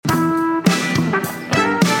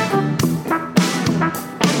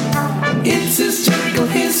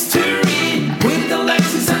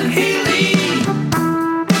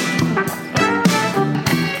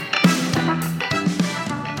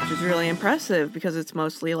impressive because it's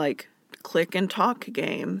mostly like click and talk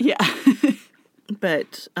game. Yeah.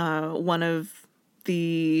 But one of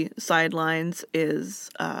the sidelines is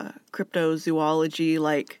cryptozoology,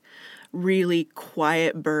 like really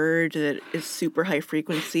quiet bird that is super high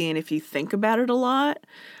frequency. And if you think about it a lot,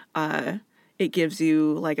 it gives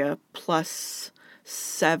you like a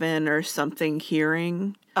 +7 or something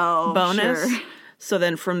hearing bonus. Sure. So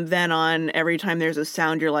then from then on, every time there's a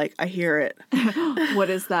sound, you're like, I hear it.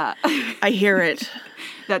 What is that? I hear it.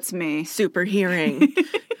 That's me. Super hearing.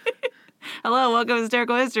 Hello, welcome to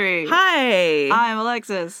Hysterical History. Hi. I'm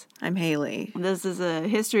Alexis. I'm Haley. This is a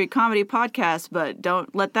history comedy podcast, but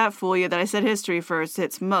don't let that fool you that I said history first.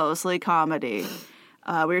 It's mostly comedy.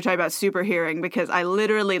 We were talking about super hearing because I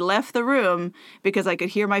literally left the room because I could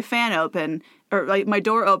hear my fan open, or like my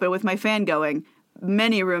door open with my fan going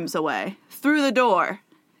many rooms away through the door.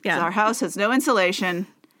 Yeah. Our house has no insulation.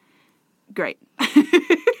 Great.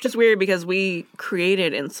 Just weird because we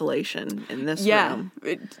created insulation in this room.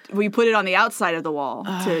 We put it on the outside of the wall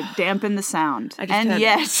to dampen the sound. I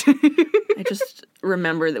just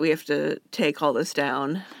remember that we have to take all this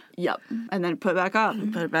down. Yep. And then put it back up.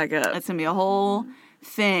 Put it back up. It's going to be a whole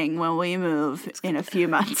thing when we move in a few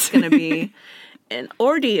months. It's going to be an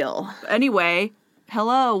ordeal. Anyway,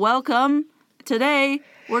 hello, welcome. Today,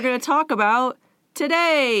 we're going to talk about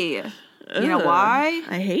today. You know why?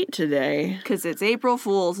 I hate today. Because it's April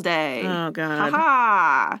Fool's Day. Oh, God.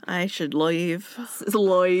 Ha-ha! I should leave. It's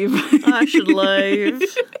live. I should leave.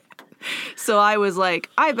 So I was like,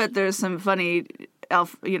 I bet there's some funny,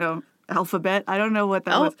 alphabet. I don't know what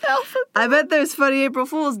that was. Alphabet. I bet there's funny April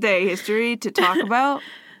Fool's Day history to talk about.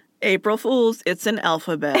 April Fools, it's an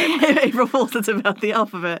alphabet. April Fool's, it's about the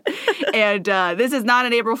alphabet. And this is not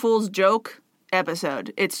an April Fool's joke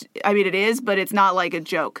episode. It is, but it's not like a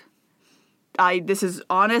joke. This is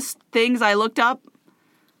honest things I looked up.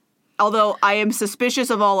 Although I am suspicious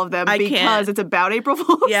of all of them because it's about April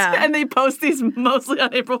Fools. Yeah. And they post these mostly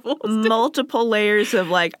on April Fools Day. Multiple layers of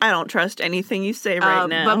like, I don't trust anything you say right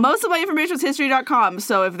now. But most of my information was history.com.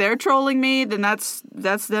 So if they're trolling me, then that's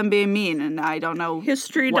them being mean. And I don't know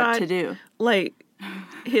what to do. Like,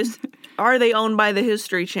 are they owned by the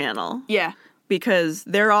History Channel? Yeah. Because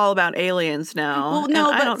they're all about aliens now. Well, no,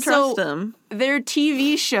 and I don't trust them. Their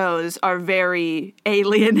TV shows are very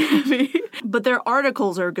alien heavy, but their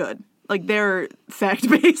articles are good. Like, they're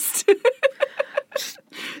fact-based.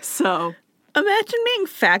 So imagine being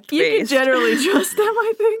fact-based. You can generally trust them,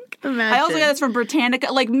 I think. Imagine. I also got this from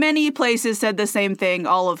Britannica. Like, many places said the same thing,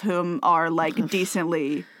 all of whom are, like,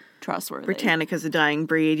 decently trustworthy. Britannica's a dying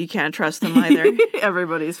breed. You can't trust them either.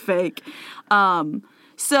 Everybody's fake.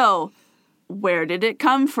 So, where did it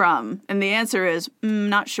come from? And the answer is,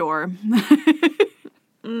 not sure.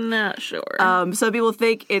 Not sure. Some people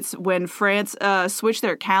think it's when France switched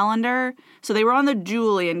their calendar. So they were on the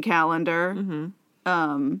Julian calendar,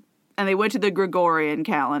 and they went to the Gregorian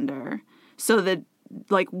calendar. So that,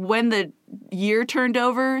 like, when the year turned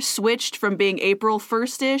over, switched from being April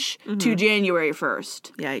 1st-ish to January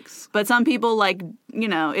 1st. Yikes. But some people, like,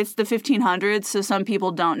 it's the 1500s, so some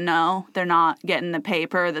people don't know. They're not getting the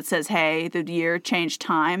paper that says, hey, the year changed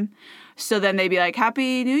time. So then they'd be like,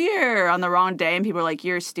 Happy New Year on the wrong day. And people are like,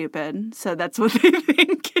 you're stupid. So that's what they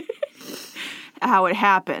think how it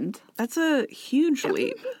happened. That's a huge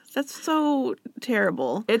leap. That's so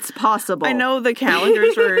terrible. It's possible. I know the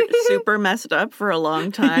calendars were super messed up for a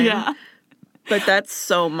long time. Yeah. But that's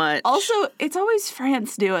so much. Also, it's always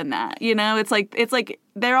France doing that. It's like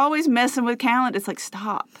they're always messing with calendar. It's like,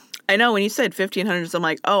 stop. I know, when you said 1500s, I'm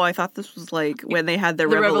like, oh, I thought this was like when they had the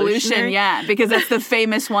revolution. Yeah, because that's the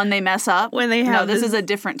famous one they mess up. When they have this is a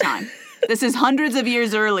different time. This is hundreds of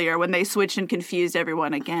years earlier when they switched and confused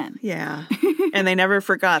everyone again. Yeah. And they never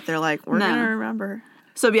forgot. They're like, we're going to remember.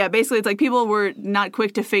 So, yeah, basically it's like people were not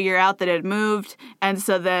quick to figure out that it had moved, and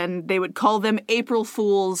so then they would call them April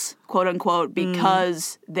Fools, quote unquote,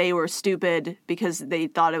 because they were stupid because they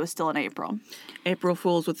thought it was still in April. April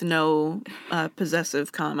Fools with no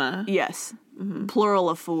possessive comma. Yes. Plural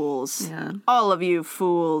of fools. Yeah. All of you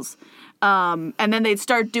fools. And then they'd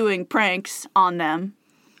start doing pranks on them.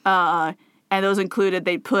 And those included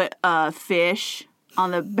they'd put a fish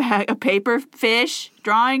on the back, a paper fish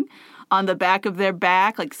drawing on the back of their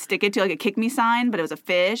back, like stick it to like a kick me sign, but it was a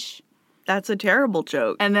fish. That's a terrible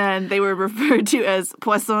joke. And then they were referred to as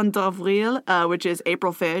Poisson d'avril, which is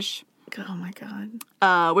April fish. Oh my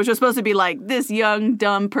God. Which was supposed to be like, this young,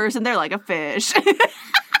 dumb person, they're like a fish.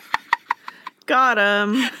 Got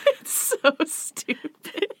him. It's so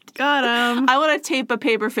stupid. Got him. I want to tape a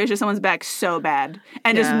paper fish to someone's back so bad,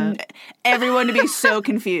 and just everyone to be so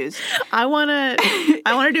confused. I want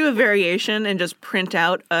to do a variation and just print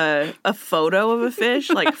out a photo of a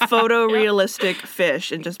fish, like photorealistic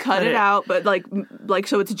fish, and just Cut put it out, but like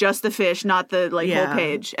so it's just the fish, not the whole Yeah.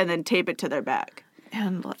 page, and then tape it to their back.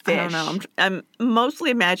 And I don't know. I'm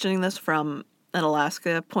mostly imagining this from an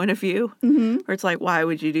Alaska point of view, Mm-hmm. where it's like, why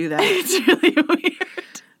would you do that? It's really weird.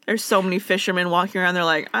 There's so many fishermen walking around. They're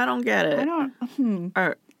like, I don't get it. I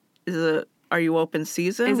don't. Are you open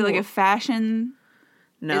season? Is it like a fashion?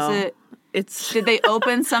 No. Is it? It's Did they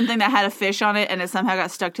open something that had a fish on it and it somehow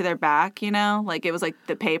got stuck to their back? You know, like it was like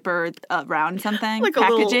the paper around something, like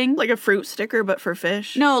packaging. like a fruit sticker, but for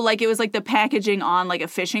fish. No, like it was like the packaging on like a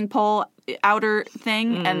fishing pole outer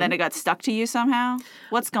thing, and then it got stuck to you somehow.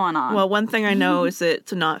 What's going on? Well, one thing I know is that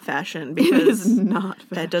it's not fashion it is because not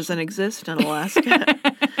that doesn't exist in Alaska.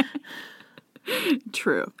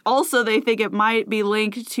 true. Also, they think it might be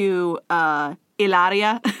linked to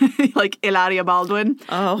Ilaria, like Ilaria Baldwin.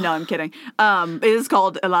 Oh. No, I'm kidding. It is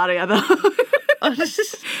called Ilaria, though.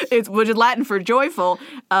 Which is Latin for joyful,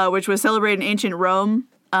 which was celebrated in ancient Rome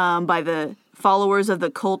by the followers of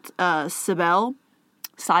the cult Cybele.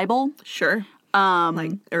 Sure.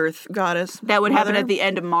 Like Earth goddess. That would happen mother. at the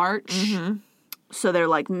end of March. So they're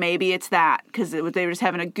like, maybe it's that, because they were just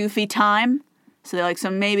having a goofy time. So they're like, so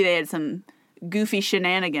maybe they had some goofy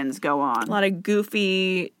shenanigans go on. A lot of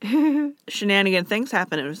goofy shenanigan things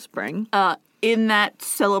happen in spring. In that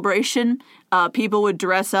celebration, people would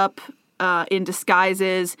dress up in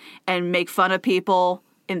disguises and make fun of people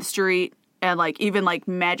in the street, and like even like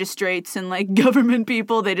magistrates and like government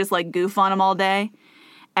people, they just like goof on them all day.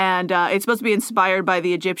 And it's supposed to be inspired by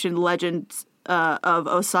the Egyptian legends of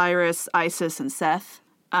Osiris, Isis, and Seth.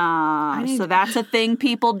 So that's a thing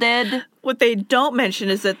people did. What they don't mention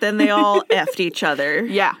is that then they all effed each other.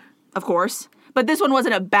 Yeah, of course. But this one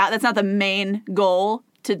wasn't that's not the main goal.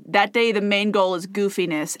 That day, the main goal is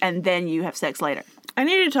goofiness, and then you have sex later. I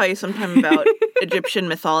need to tell you sometime about Egyptian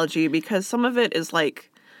mythology, because some of it is like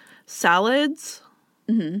salads,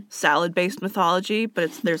 salad-based mythology,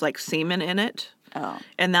 but there's like semen in it. Oh.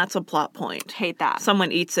 And that's a plot point. Hate that.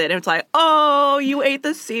 Someone eats it, and it's like, oh, you ate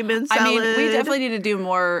the semen salad. I mean, we definitely need to do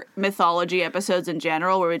more mythology episodes in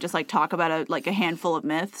general, where we just like talk about a handful of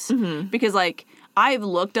myths, because like I've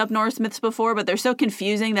looked up Norse myths before, but they're so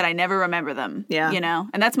confusing that I never remember them. Yeah. You know,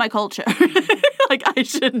 and that's my culture. Like I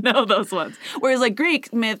should know those ones. Whereas like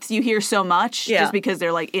Greek myths, you hear so much just because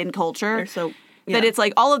they're like in culture. They're so That it's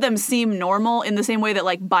like all of them seem normal in the same way that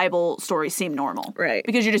like Bible stories seem normal. Right.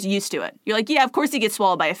 Because you're just used to it. You're like, yeah, of course he gets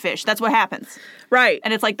swallowed by a fish. That's what happens. right.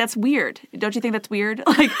 And it's like, that's weird. Don't you think that's weird?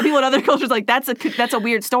 Like people in other cultures like, that's a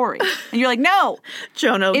weird story. And you're like, no.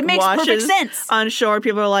 Jonah It makes washes perfect sense. on shore.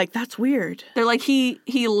 People are like, that's weird. They're like, he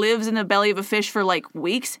lives in the belly of a fish for like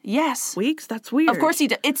weeks. Yes. Weeks? That's weird. Of course he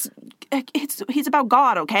does. He's about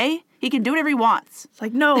God, okay? He can do whatever he wants. It's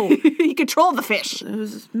like, no, He controlled the fish. it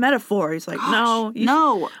was metaphor. He's like, no.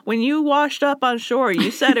 No. When you washed up on shore,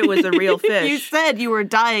 you said it was a real fish. You said you were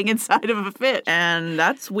dying inside of a fish. And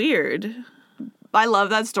that's weird. I love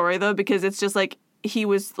that story though, because it's just like he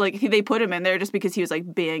was like they put him in there just because he was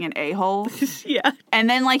like being an a-hole. Yeah. And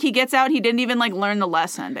then like he gets out, he didn't even like learn the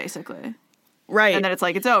lesson basically. Right. And then it's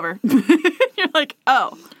like it's over. You're like,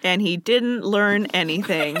 oh. And he didn't learn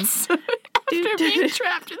anything. After being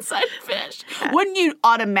trapped inside a fish. Wouldn't you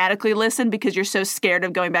automatically listen because you're so scared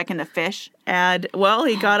of going back into fish? Well,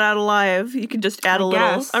 he got out alive. You can just add a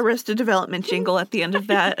little guess. Arrested Development jingle at the end of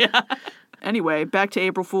that. Anyway, back to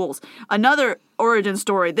April Fools. Another origin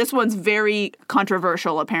story. This one's very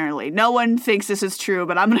controversial, apparently. No one thinks this is true,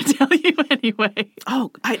 but I'm going to tell you anyway.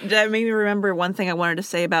 Oh, that made me remember one thing I wanted to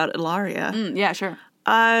say about Ilaria. Yeah, sure.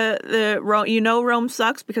 Rome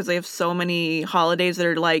sucks because they have so many holidays that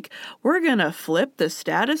are like, we're gonna flip the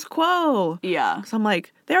status quo. Yeah. So I'm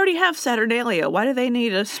like, they already have Saturnalia. Why do they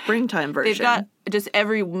need a springtime version? They've got just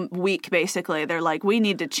every week, basically, they're like, we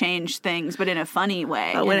need to change things, but in a funny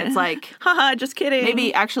way. Oh, and it's like, haha, just kidding.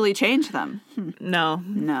 maybe actually change them. No.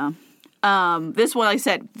 No. This one, I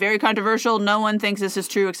said, very controversial. No one thinks this is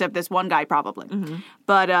true except this one guy, probably.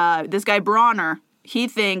 But this guy, Bronner, he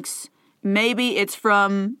thinks maybe it's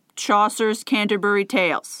from Chaucer's Canterbury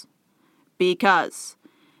Tales, because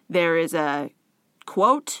there is a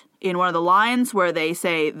quote in one of the lines where they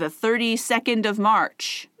say the 32nd of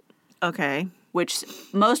March, Okay. which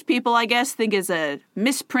most people, I guess, think is a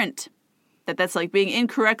misprint, that's like being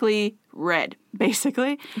incorrectly read,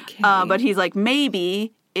 basically. Okay. But he's like,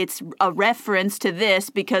 maybe it's a reference to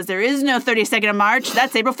this because there is no 32nd of March.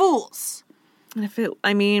 That's April Fool's. And if it,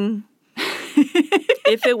 I mean,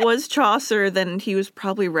 If it was Chaucer, then he was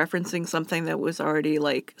probably referencing something that was already,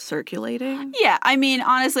 like, circulating. Yeah, I mean,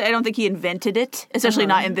 honestly, I don't think he invented it, especially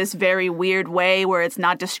not in this very weird way where it's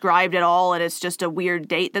not described at all and it's just a weird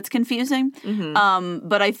date that's confusing.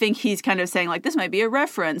 But I think he's kind of saying, like, this might be a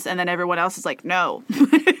reference, and then everyone else is like, no.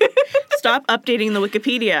 Stop updating the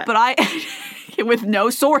Wikipedia. But with no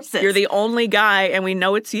sources. You're the only guy, and we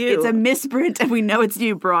know it's you. It's a misprint, and we know it's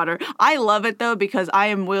you, Broader. I love it, though, because I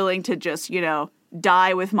am willing to just,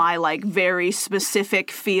 die with my, like, very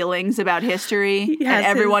specific feelings about history, and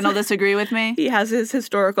everyone will disagree with me. He has his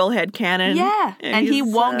historical headcanon. Yeah, and he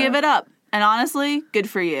won't give it up. And honestly, good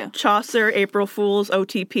for you. Chaucer, April Fool's,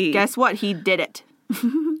 OTP. Guess what? He did it.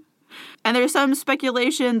 And there's some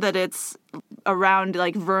speculation that it's around,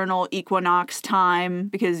 like, vernal equinox time,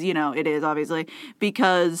 because, it is, obviously,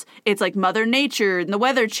 because it's, like, Mother Nature, and the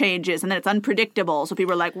weather changes, and then it's unpredictable, so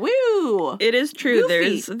people are like, woo! It is true.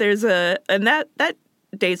 Goofy. There's and that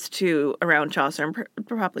dates to around Chaucer, and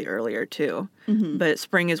probably earlier, too. But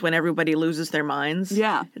spring is when everybody loses their minds.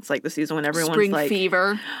 Yeah. It's like the season when everyone's Spring like...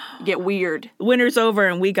 fever. Get weird. Winter's over,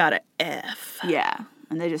 and we got a F. Yeah.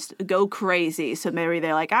 And they just go crazy. So maybe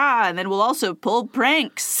they're like, and then we'll also pull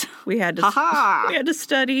pranks. We had to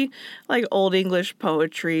study, like, Old English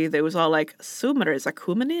poetry that was all like, "Summer is a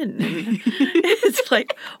coming in." It's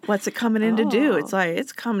like, what's it coming in to do? It's like,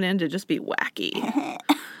 it's coming in to just be wacky.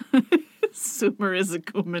 Summer is a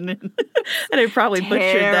coming in. And I probably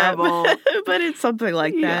butchered that, but it's something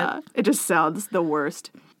like Yeah, that. it just sounds the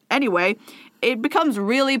worst. Anyway, it becomes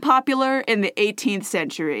really popular in the 18th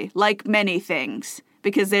century, like many things.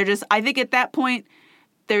 Because I think at that point,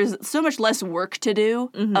 there's so much less work to do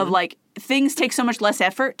of, like, things take so much less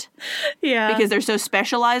effort. Yeah. Because they're so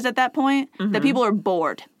specialized at that point that people are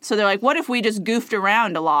bored. So they're like, what if we just goofed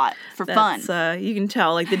around a lot for fun? You can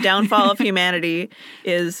tell, like, the downfall of humanity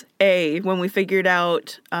is, when we figured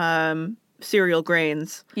out cereal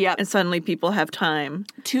grains. Yep. And suddenly people have time.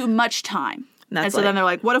 Too much time. And so like, then they're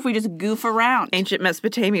like, what if we just goof around? Ancient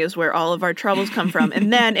Mesopotamia is where all of our troubles come from.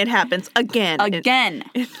 And then it happens again.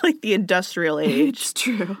 In like the industrial age. It's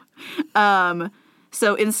true.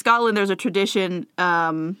 So in Scotland, there's a tradition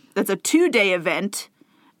that's a 2-day event,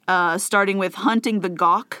 starting with hunting the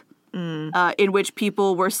gawk, in which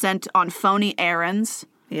people were sent on phony errands.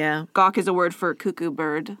 Yeah. Gawk is a word for cuckoo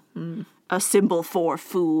bird. A symbol for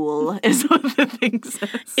fool is what the thing says.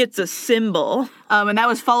 It's a symbol. And that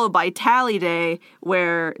was followed by Tally Day,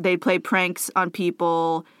 where they'd play pranks on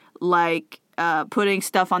people, like putting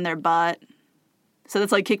stuff on their butt. So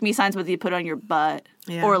that's like kick me signs, but you put on your butt.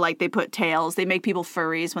 Yeah. Or like they put tails. They make people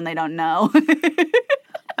furries when they don't know.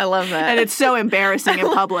 I love that. And it's so embarrassing in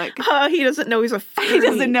public. He doesn't know he's a furry. He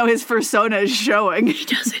doesn't know his persona is showing. He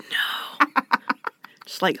doesn't know.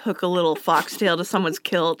 Just like hook a little foxtail to someone's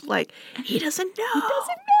kilt. Like, he doesn't know. He doesn't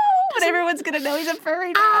know. But everyone's going to know he's a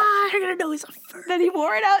furry now. They're going to know he's a furry. Then he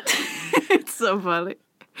wore it out. It's so funny.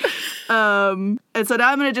 And so now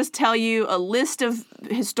I'm going to just tell you a list of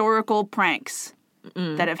historical pranks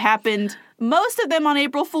that have happened. Most of them on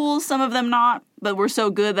April Fools, some of them not. But were so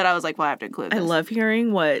good that I was like, well, I have to include this. I love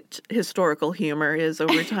hearing what historical humor is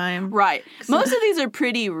over time. Right. Most of these are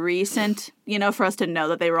pretty recent, for us to know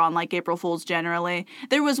that they were on, like, April Fools generally.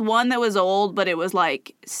 There was one that was old, but it was,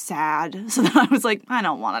 like, sad. So then I was like, I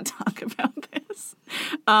don't want to talk about this.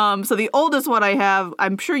 So the oldest one I have,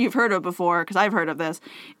 I'm sure you've heard of before, because I've heard of this,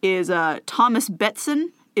 is Thomas Betson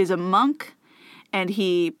is a monk, and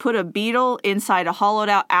he put a beetle inside a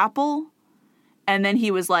hollowed-out apple. And then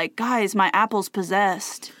he was like, guys, my apple's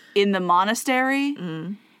possessed in the monastery.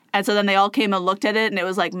 And so then they all came and looked at it, and it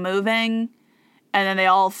was, like, moving. And then they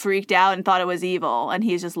all freaked out and thought it was evil. And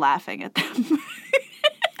he's just laughing at them.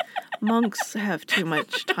 Monks have too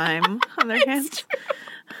much time on their hands.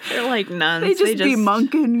 They're like nuns. They just be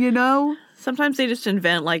monking, Sometimes they just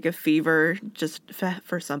invent, like, a fever just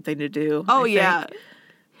for something to do. Oh, yeah.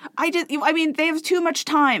 They have too much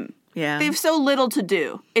time. Yeah. They have so little to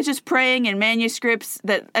do. It's just praying and manuscripts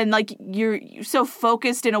and like you're so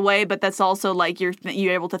focused in a way, but that's also like you're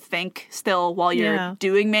able to think still while you're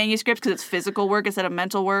doing manuscripts because it's physical work instead of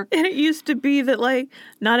mental work. And it used to be that, like,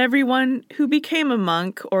 not everyone who became a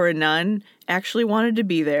monk or a nun actually wanted to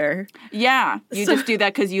be there. Yeah. You just do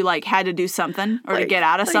that because you, like, had to do something or to get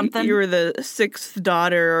out of something. You were the 6th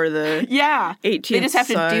daughter or the 18th They just have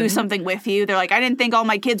son. to do something with you. They're like, I didn't think all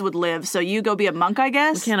my kids would live, so you go be a monk, I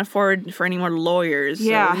guess. We can't afford for any more lawyers,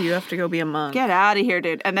 so you have to go be a monk. Get out of here,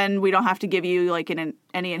 dude. And then we don't have to give you, like,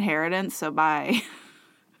 any inheritance, so bye.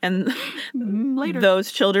 And later.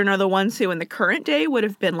 Those children are the ones who in the current day would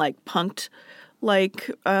have been, like, punked,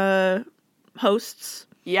 like, hosts.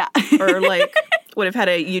 Yeah. Or, like, would have had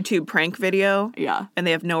a YouTube prank video. Yeah. And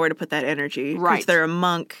they have nowhere to put that energy. Right. Because they're a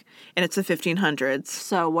monk and it's the 1500s.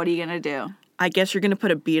 So what are you going to do? I guess you're going to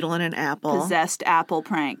put a beetle in an apple. Possessed apple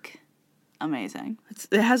prank. Amazing.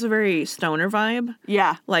 It has a very stoner vibe.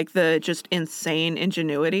 Yeah. Like the just insane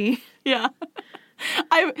ingenuity. Yeah.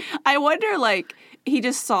 I wonder, like, he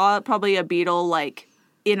just saw probably a beetle, like,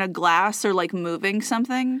 in a glass or, like, moving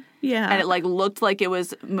something. Yeah. And it, like, looked like it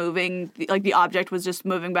was moving, like, the object was just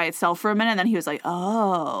moving by itself for a minute. And then he was like,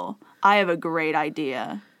 oh, I have a great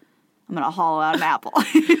idea. I'm going to hollow out an apple.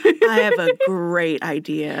 I have a great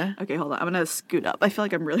idea. Okay, hold on. I'm going to scoot up. I feel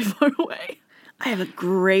like I'm really far away. I have a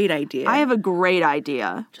great idea. I have a great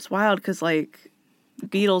idea. Just wild because, like,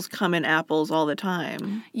 beetles come in apples all the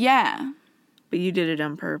time. Yeah. But you did it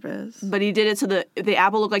on purpose. But he did it so the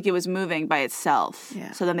apple looked like it was moving by itself.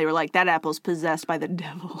 Yeah. So then they were like, that apple's possessed by the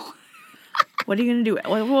devil. What are you going to do?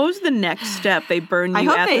 What was the next step? They burn you I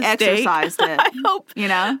hope at they the stake? exorcised it. I hope. You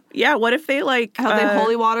know? Yeah, what if they, like... I hope they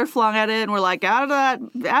holy water flung at it and were like, out of that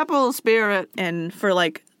apple spirit. And for,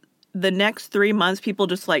 like, the next 3 months, people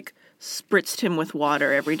just, like, spritzed him with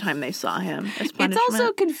water every time they saw him as punishment. It's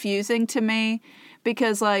also confusing to me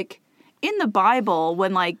because, like, in the Bible,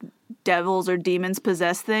 when, like, devils or demons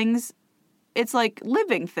possess things, it's like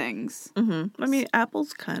living things. Mm-hmm. I mean,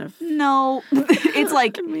 apples kind of... No. It's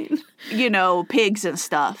like, I mean... you know, pigs and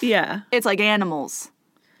stuff. Yeah. It's like animals,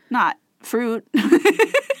 not fruit.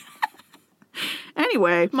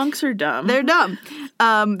 Anyway. Monks are dumb. They're dumb.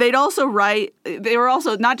 They'd also write, they were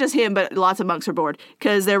also, not just him, but lots of monks are bored,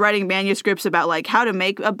 because they're writing manuscripts about, like, how to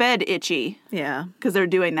make a bed itchy. Yeah. Because they're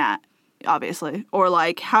doing that, obviously. Or,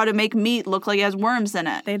 like, how to make meat look like it has worms in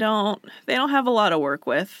it. They don't have a lot to work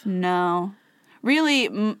with. No. Really,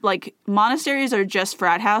 like, monasteries are just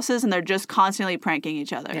frat houses, and they're just constantly pranking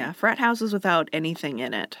each other. Yeah, frat houses without anything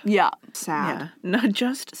in it. Yeah. Sad. Yeah, not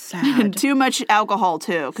just sad. Too much alcohol,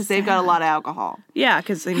 too, because they've got a lot of alcohol. Yeah,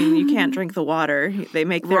 because, I mean, you can't drink the water. They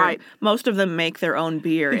make their... Right. Most of them make their own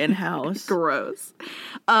beer in-house. Gross.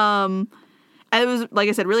 And it was, like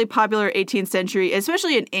I said, really popular 18th century,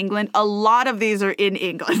 especially in England. A lot of these are in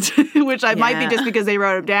England, which might be just because they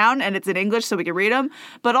wrote them down and it's in English so we can read them.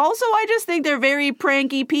 But also, I just think they're very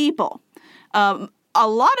pranky people. A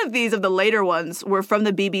lot of these of the later ones were from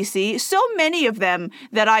the BBC. So many of them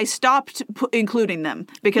that I stopped including them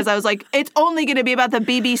because I was like, it's only going to be about the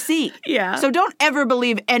BBC. Yeah. So don't ever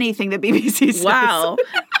believe anything the BBC says. Wow.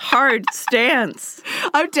 Hard stance.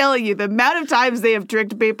 I'm telling you, the amount of times they have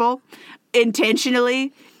tricked people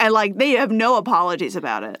intentionally, and, like, they have no apologies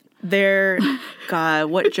about it. They're, God,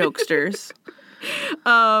 what jokesters.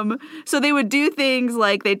 So they would do things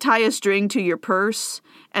like they'd tie a string to your purse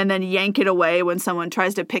and then yank it away when someone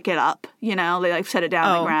tries to pick it up. You know, they, like, set it down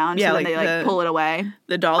on the ground, yeah, so then like they, like, pull it away.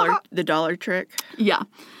 The dollar trick. Yeah.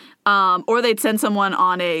 Or they'd send someone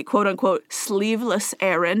on a quote-unquote sleeveless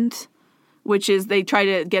errand, which is they try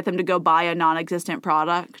to get them to go buy a non-existent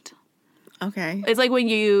product. Okay. It's like when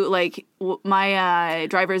you, like, my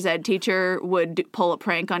driver's ed teacher would pull a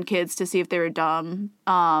prank on kids to see if they were dumb,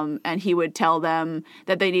 and he would tell them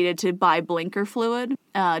that they needed to buy blinker fluid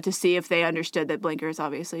to see if they understood that blinkers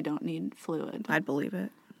obviously don't need fluid. I'd believe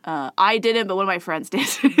it. I didn't, but one of my friends did,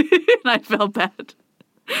 and I felt bad.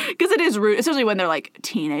 Because it is rude, especially when they're, like,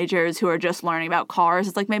 teenagers who are just learning about cars.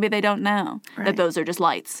 It's like maybe they don't know that those are just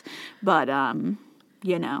lights. But,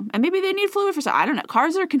 you know, and maybe they need fluid for something. I don't know.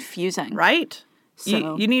 Cars are confusing. Right?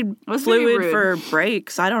 So, you need was very fluid rude. for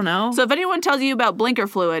brakes. I don't know. So if anyone tells you about blinker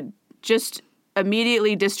fluid, just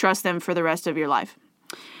immediately distrust them for the rest of your life.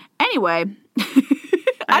 Anyway,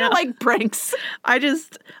 I don't like pranks. I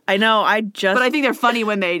know, But I think they're funny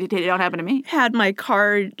when they don't happen to me. had my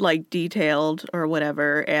car, like, detailed or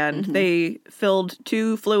whatever, and they filled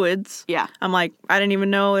 2 fluids. Yeah. I'm like, I didn't even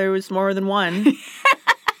know there was more than one.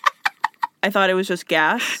 I thought it was just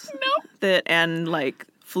gas. Nope. And, like,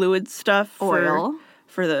 fluid stuff. Oil.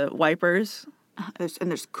 For the wipers. There's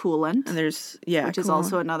coolant. And there's, yeah. Which is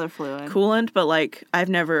also another fluid. Coolant, but, like, I've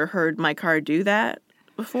never heard my car do that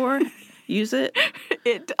before. Use it.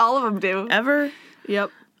 All of them do. Ever. Yep.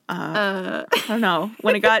 I don't know.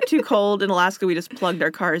 When it got too cold in Alaska, we just plugged our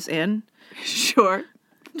cars in. Sure.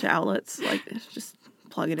 To outlets. Like, just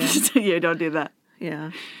plug it in. Yeah, don't do that.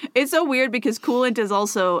 Yeah. It's so weird because coolant is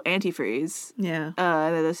also antifreeze. Yeah.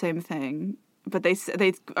 They're the same thing. But they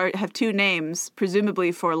have 2 names,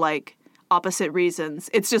 presumably for, like, opposite reasons.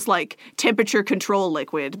 It's just, like, temperature control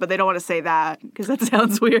liquid, but they don't want to say that because that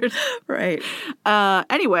sounds weird. Right.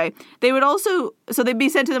 Anyway, they would also... So they'd be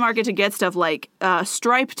sent to the market to get stuff like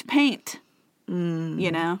striped paint.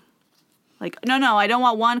 You know? Like, no, I don't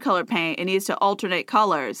want one color paint. It needs to alternate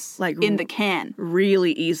colors Like in the can.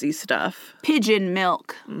 Really easy stuff. Pigeon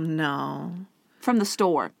milk No. from the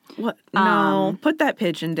store. What? No. Put that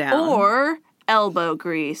pigeon down. Or elbow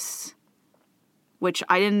grease, which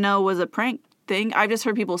I didn't know was a prank thing. I've just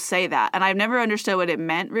heard people say that, and I've never understood what it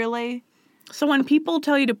meant, really. So when people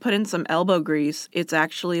tell you to put in some elbow grease, it's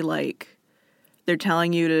actually like they're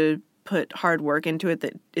telling you to put hard work into it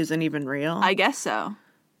that isn't even real. I guess so.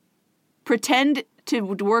 Pretend to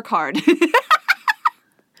work hard.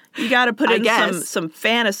 You got to put I in guess. some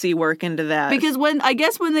fantasy work into that. Because when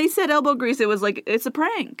they said elbow grease, it was like, it's a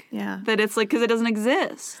prank. Yeah. That it's like, because it doesn't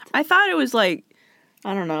exist. I thought it was like,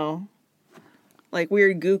 I don't know, like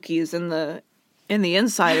weird gookies in the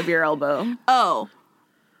inside of your elbow. Oh.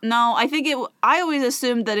 No, I always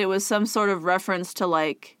assumed that it was some sort of reference to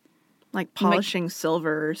like Polishing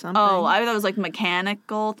silver or something. Oh, I thought it was like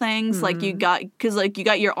mechanical things. Like you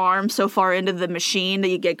got your arm so far into the machine that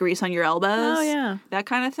you get grease on your elbows. Oh, yeah. That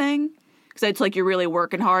kind of thing. Because it's like you're really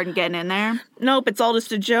working hard and getting in there. Nope, it's all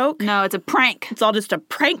just a joke. No, it's a prank. It's all just a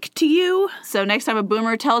prank to you. So next time a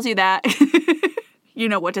boomer tells you that, you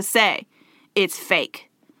know what to say. It's fake.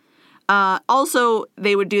 Also,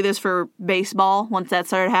 they would do this for baseball once that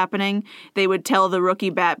started happening. They would tell the rookie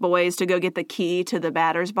bat boys to go get the key to the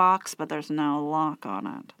batter's box, but there's no lock on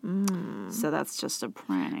it. So that's just a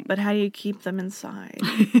prank. But how do you keep them inside?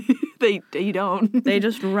 You don't. They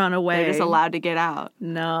just run away. They're just allowed to get out.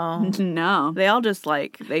 No. No. They all just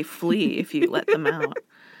they flee if you let them out.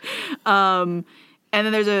 And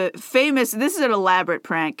then there's this is an elaborate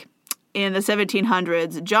prank. In the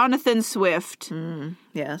 1700s, Jonathan Swift,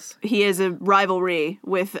 Yes. he has a rivalry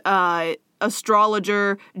with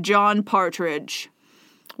astrologer John Partridge.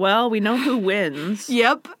 Well, we know who wins.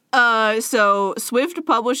 Yep. So Swift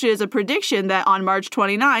publishes a prediction that on March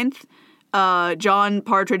 29th, John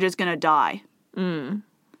Partridge is going to die. And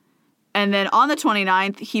then on the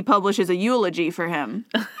 29th, he publishes a eulogy for him.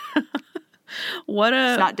 He's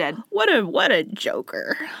not dead. What a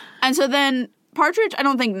joker. And so then Partridge, I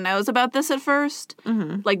don't think, knows about this at first.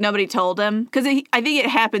 Like, nobody told him. Because I think it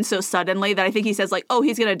happened so suddenly that I think he says, like, oh,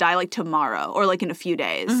 he's going to die, like, tomorrow or, like, in a few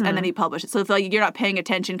days. And then he publishes it. So if, like, you're not paying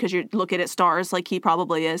attention because you're looking at stars like he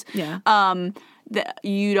probably is. Yeah.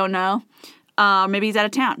 You don't know. Maybe he's out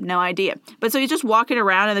of town. No idea. But so he's just walking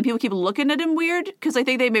around, and then people keep looking at him weird because I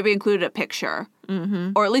think they maybe included a picture.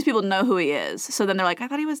 Or at least people know who he is. So then they're like, I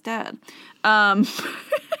thought he was dead.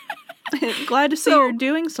 Glad to see you're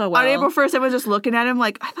doing so well. On April 1st, everyone's just looking at him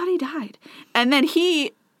like, I thought he died. And then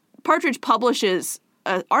Partridge publishes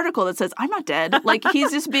an article that says, I'm not dead. Like,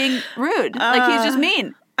 he's just being rude. Like, he's just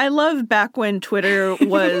mean. I love back when Twitter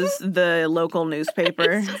was the local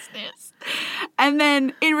newspaper. It just is. And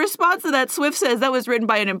then in response to that, Swift says that was written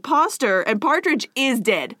by an imposter, and Partridge is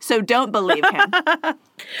dead, so don't believe him.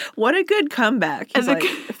 What a good comeback.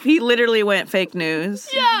 He literally went fake news.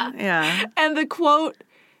 Yeah. Yeah. And the quote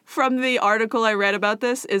from the article I read about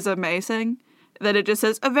this is amazing. That it just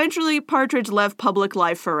says, eventually Partridge left public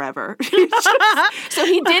life forever. So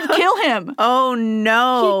he did kill him. Oh,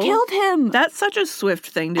 no. He killed him. That's such a Swift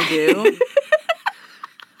thing to do.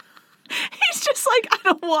 He's just like, I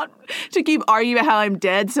don't want to keep arguing how I'm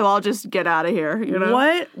dead, so I'll just get out of here, you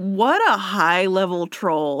know? What a high-level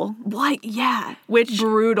troll. What? Yeah. Which,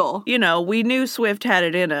 brutal. You know, we knew Swift had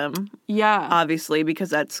it in him. Yeah. Obviously, because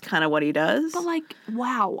that's kind of what he does. But, like,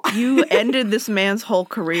 wow. You ended this man's whole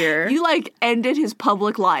career. You, like, ended his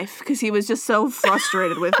public life because he was just so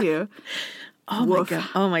frustrated with you. Oh, my God.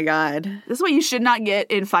 Oh, my God. This is why you should not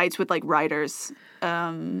get in fights with, like, writers.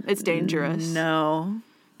 It's dangerous. No.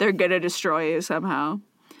 They're going to destroy you somehow.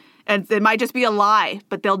 And it might just be a lie,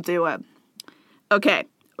 but they'll do it. Okay,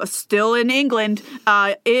 still in England,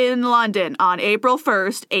 in London, on April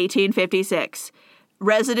 1st, 1856,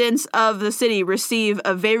 residents of the city receive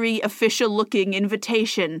a very official-looking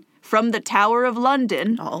invitation from the Tower of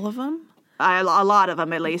London. All of them? A lot of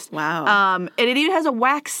them, at least. Wow. And it even has a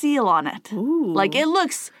wax seal on it. Ooh. Like, it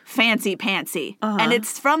looks fancy-pantsy. And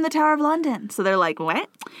it's from the Tower of London. So they're like, what?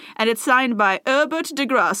 And it's signed by Herbert de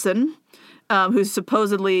Grassen, who's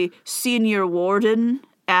supposedly senior warden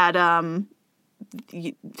at Tower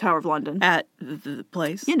of London. At the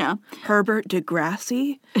place. You know. Herbert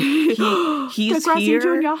Degrassi. He's Degrassi here.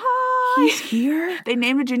 Junior High. He's here. They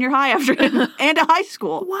named a junior high after him and a high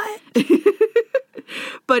school. What?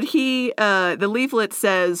 But the leaflet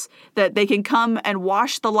says that they can come and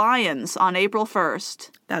wash the lions on April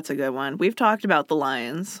 1st. That's a good one. We've talked about the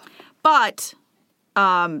lions. But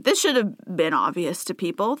this should have been obvious to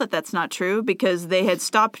people that that's not true because they had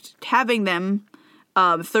stopped having them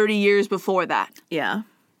 30 years before that. Yeah.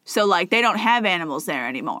 So, like, they don't have animals there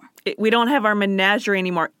anymore. We don't have our menagerie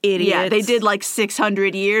anymore, idiots. Yeah, they did like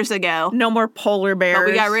 600 years ago. No more polar bears. But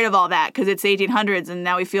we got rid of all that because it's 1800s and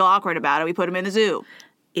now we feel awkward about it. We put them in the zoo.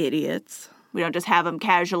 Idiots. We don't just have them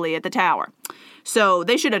casually at the tower. So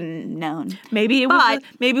they should have known. Maybe it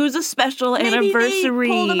was a special anniversary. Maybe they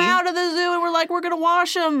pulled them out of the zoo and we're like, we're going to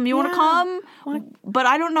wash them. You want to come? But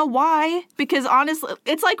I don't know why. Because honestly,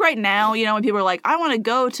 it's like right now, you know, when people are like, I want to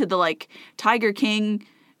go to the like Tiger King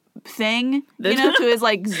thing, you know, to his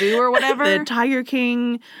like zoo or whatever. The Tiger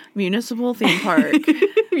King Municipal Theme Park.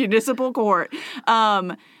 Municipal court.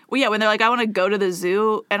 Well, yeah, when they're like, I want to go to the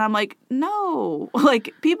zoo, and I'm like, no.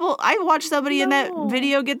 Like, I watched somebody in that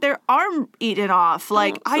video get their arm eaten off.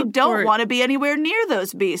 Like, I don't want to be anywhere near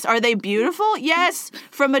those beasts. Are they beautiful? Yes,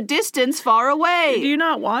 from a distance far away. Do you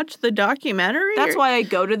not watch the documentary? That's why I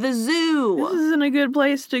go to the zoo. This isn't a good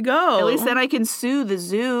place to go. At least then I can sue the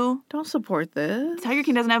zoo. Don't support this. Tiger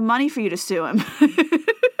King doesn't have money for you to sue him.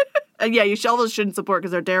 And yeah, you shovels shouldn't support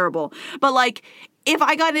because they're terrible. But like, if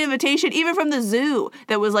I got an invitation, even from the zoo,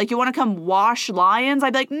 that was like, you want to come wash lions?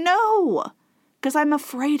 I'd be like, no, because I'm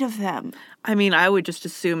afraid of them. I mean, I would just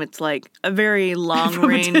assume it's like a very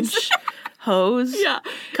long-range hose. Yeah.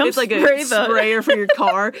 Come it's like a sprayer for your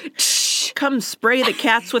car. Come spray the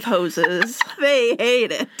cats with hoses. They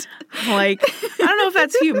hate it. Like, I don't know if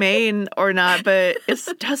that's humane or not, but it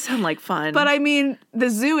does sound like fun. But I mean, the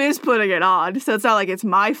zoo is putting it on, so it's not like it's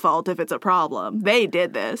my fault if it's a problem. They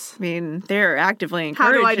did this. I mean, they're actively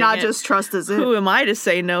encouraging How do I not it. just trust the zoo? Who am I to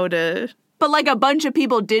say no to? But like a bunch of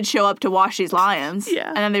people did show up to wash these lions. Yeah.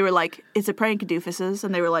 And then they were like, it's a prank, doofuses.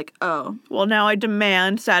 And they were like, oh. Well, now I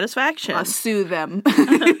demand satisfaction. I'll sue them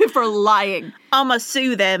for lying. I'ma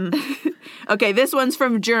sue them. Okay, this one's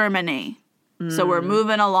from Germany. So we're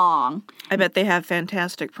moving along. I bet they have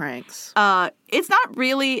fantastic pranks. It's not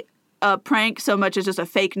really a prank so much as just a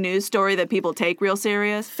fake news story that people take real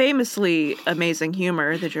serious. Famously amazing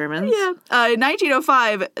humor, the Germans. Yeah. In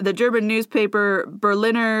 1905, the German newspaper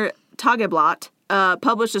Berliner Tageblatt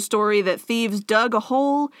published a story that thieves dug a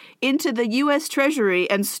hole into the U.S. Treasury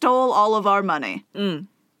and stole all of our money.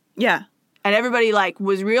 Yeah. And everybody, like,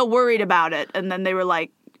 was real worried about it. And then they were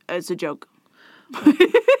like, it's a joke.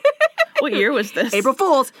 What year was this? April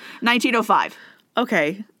Fool's, 1905.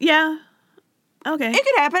 Okay. Yeah. Okay. It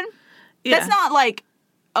could happen. Yeah. That's not, like,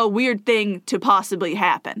 a weird thing to possibly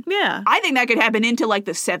happen. Yeah. I think that could happen into, like,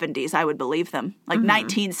 the 70s. I would believe them. Like,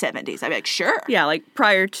 1970s. I'd be like, sure. Yeah, like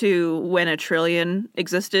prior to when a trillion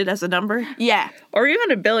existed as a number. Yeah. Or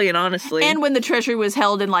even a billion, honestly. And when the treasury was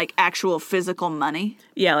held in, like, actual physical money.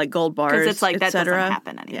 Yeah, like gold bars, Because it's like, that doesn't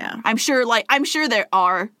happen anymore. Yeah. I'm sure there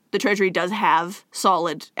are. The treasury does have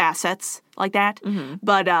solid assets like that.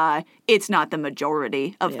 But it's not the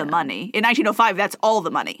majority of the money. In 1905, that's all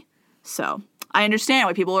the money. So I understand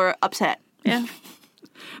why people are upset. Yeah.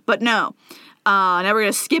 But no. Now we're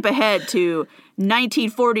going to skip ahead to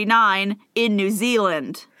 1949 in New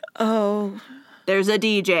Zealand. Oh. There's a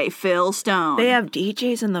DJ, Phil Stone. They have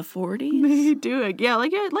DJs in the 40s? They do it. Yeah,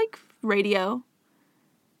 like radio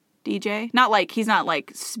DJ. Not like, he's not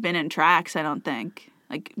like spinning tracks, I don't think.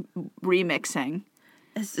 Like remixing.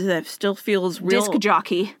 That still feels real Disc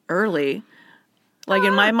jockey. early. Like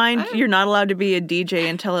in my mind, you're not allowed to be a DJ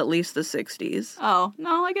until at least the 60s. Oh,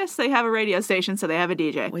 no, I guess they have a radio station, so they have a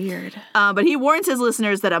DJ. Weird. But he warns his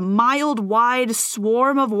listeners that a mile-wide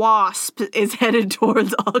swarm of wasps is headed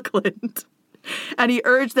towards Auckland. And he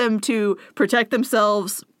urged them to protect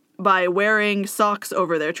themselves by wearing socks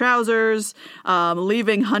over their trousers,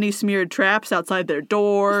 leaving honey-smeared traps outside their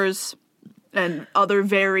doors, and other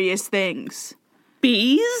various things.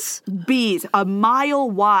 Bees? Bees, a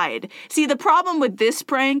mile wide. See, the problem with this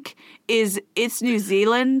prank is it's New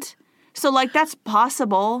Zealand, so, like, that's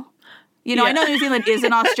possible. You know, I know New Zealand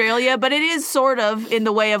isn't Australia, but it is sort of in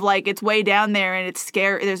the way of, like, it's way down there and it's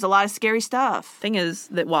scary. There's a lot of scary stuff. Thing is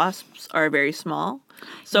that wasps are very small.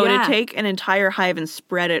 So to take an entire hive and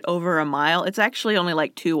spread it over a mile, it's actually only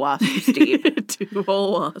like 2 wasps deep. 2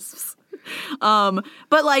 whole wasps.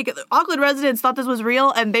 But like Auckland residents thought this was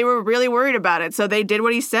real and they were really worried about it. So they did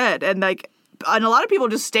what he said. And a lot of people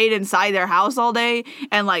just stayed inside their house all day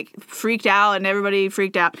and like freaked out, and everybody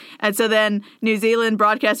freaked out. And so then New Zealand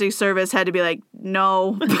Broadcasting Service had to be like,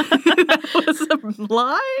 no, that was a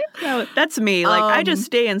lie. No, that's me. Like, I just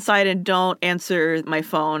stay inside and don't answer my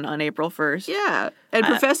phone on April 1st. Yeah. And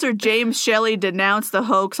Professor James Shelley denounced the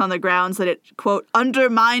hoax on the grounds that it, quote,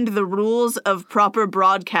 undermined the rules of proper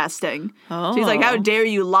broadcasting. So he's like, how dare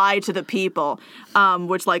you lie to the people?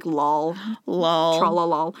 Which, like, lol. Lol.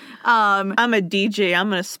 Trollolol. I'm a DJ. I'm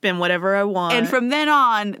going to spin whatever I want. And from then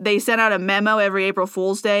on, they sent out a memo every April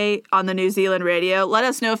Fool's Day on the New Zealand radio. Let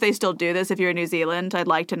us know if they still do this if you're in New Zealand. I'd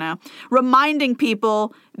like to know. Reminding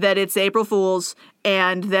people that it's April Fool's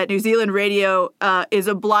and that New Zealand radio is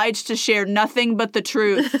obliged to share nothing but the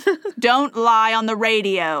truth. Don't lie on the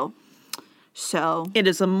radio. So it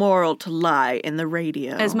is immoral to lie in the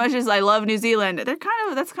radio. As much as I love New Zealand,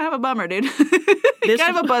 that's kind of a bummer, dude.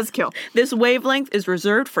 Kind of a buzzkill. This wavelength is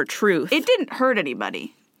reserved for truth. It didn't hurt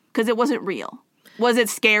anybody because it wasn't real. Was it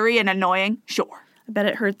scary and annoying? Sure. I bet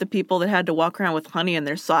it hurt the people that had to walk around with honey in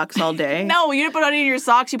their socks all day. No, you didn't put honey in your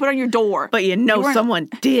socks. You put it on your door. But someone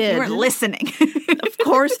did. You weren't listening. Of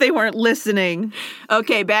course they weren't listening.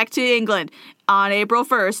 Okay, back to England. On April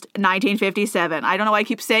 1st, 1957. I don't know why I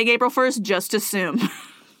keep saying April 1st. Just assume.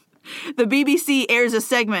 The BBC airs a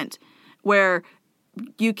segment where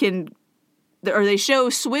they show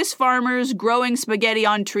Swiss farmers growing spaghetti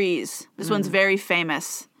on trees. This one's very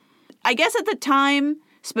famous. I guess at the time,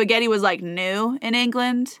 spaghetti was like new in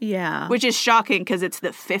England. Yeah. Which is shocking because it's the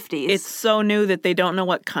 50s. It's so new that they don't know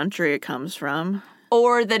what country it comes from.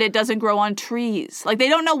 Or that it doesn't grow on trees. Like, they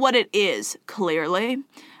don't know what it is, clearly.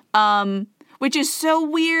 Which is so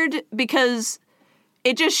weird because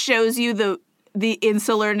it just shows you the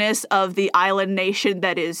insularness of the island nation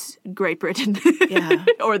that is Great Britain. Yeah.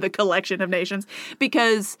 Or the collection of nations.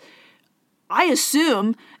 Because I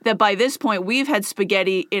assume that by this point we've had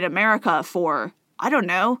spaghetti in America for, I don't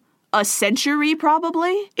know, a century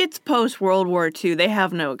probably? It's post-World War II. They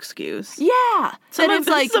have no excuse. Yeah.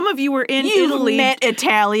 Some of you were in Italy. You've met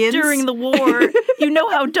Italians. During the war. You know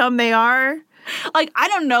how dumb they are. Like, I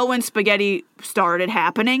don't know when spaghetti started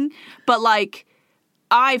happening, but, like,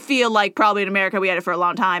 I feel like probably in America we had it for a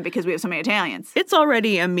long time because we have so many Italians. It's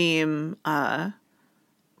already a meme,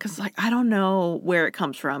 because, like, I don't know where it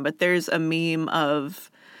comes from, but there's a meme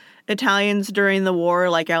of Italians during the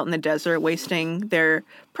war, like, out in the desert, wasting their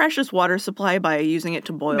precious water supply by using it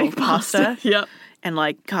to boil Make pasta. Yep. And,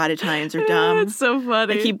 like, God, Italians are dumb. It's so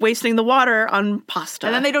funny. They keep wasting the water on pasta.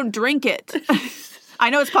 And then they don't drink it. I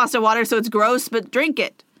know it's pasta water, so it's gross, but drink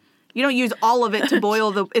it. You don't use all of it to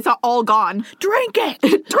boil it's all gone. Drink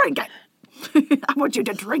it! Drink it! I want you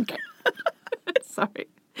to drink it. Sorry.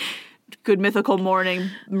 Good Mythical Morning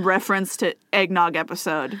reference to eggnog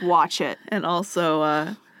episode. Watch it. And also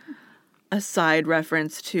a side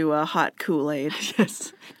reference to hot Kool-Aid.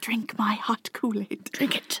 Yes. Drink my hot Kool-Aid.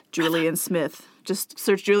 Drink it. Julian Smith. Just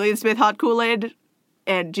search Julian Smith hot Kool-Aid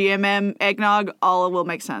and GMM eggnog. All will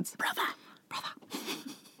make sense. Brother.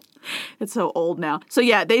 It's so old now. So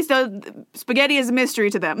yeah, spaghetti is a mystery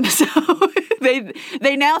to them. So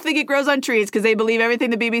they now think it grows on trees because they believe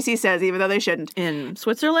everything the BBC says, even though they shouldn't. In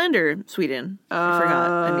Switzerland or Sweden? I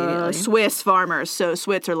forgot immediately. Swiss farmers, so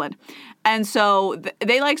Switzerland. And so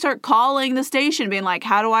they like start calling the station, being like,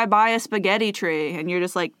 "How do I buy a spaghetti tree?" And you're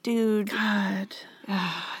just like, "Dude, God,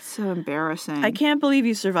 it's so embarrassing." I can't believe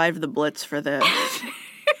you survived the Blitz for this."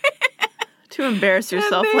 To embarrass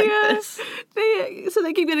yourself like this. So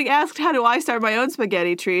they keep getting asked, how do I start my own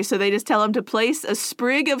spaghetti tree? So they just tell them to place a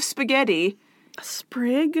sprig of spaghetti. A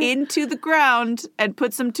sprig? Into the ground and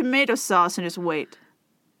put some tomato sauce and just wait.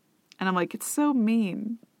 And I'm like, it's so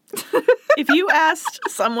mean. If you asked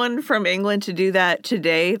someone from England to do that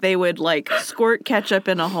today, they would, like, squirt ketchup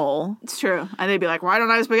in a hole. It's true. And they'd be like, why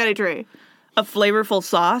don't I have a spaghetti tree? A flavorful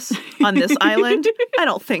sauce on this island? I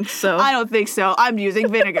don't think so. I don't think so. I'm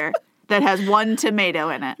using vinegar. That has one tomato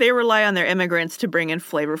in it. They rely on their immigrants to bring in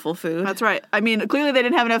flavorful food. That's right. I mean, clearly they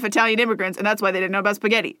didn't have enough Italian immigrants, and that's why they didn't know about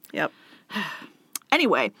spaghetti. Yep.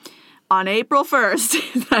 Anyway, on April 1st,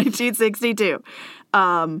 1962,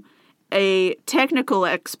 a technical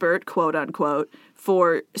expert, quote unquote,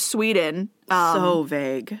 for Sweden. So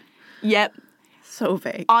vague. Yep. So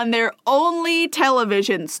vague. On their only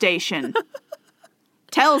television station,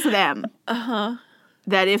 tells them.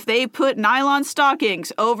 That if they put nylon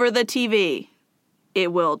stockings over the TV,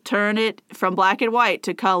 it will turn it from black and white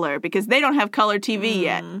to color because they don't have color TV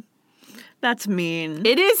yet. That's mean.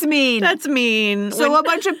 It is mean. That's mean. So a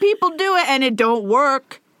bunch of people do it and it don't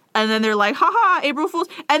work. And then they're like, haha, April Fools.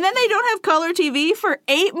 And then they don't have color TV for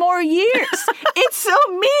 8 more years. It's so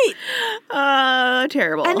mean.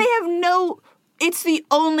 Terrible. And they have it's the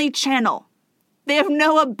only channel. They have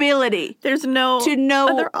no ability. There's no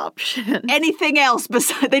other option. Anything else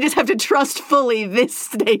besides, they just have to trust fully this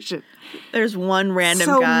station. There's one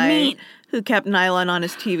random guy who kept nylon on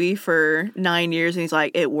his TV for 9 years, and he's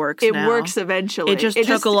like, it works It now. works eventually. It just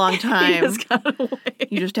took a long time. He just got away.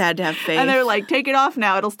 You just had to have faith. And they're like, take it off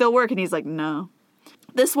now. It'll still work. And he's like, no.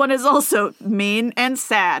 This one is also mean and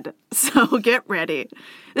sad. So get ready.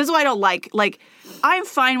 This is what I don't like. Like, I'm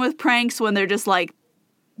fine with pranks when they're just like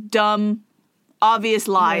dumb, obvious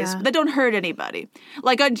lies that don't hurt anybody.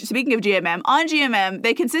 Like, speaking of GMM, on GMM,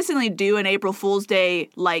 they consistently do an April Fool's Day,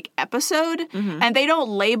 like, episode, and they don't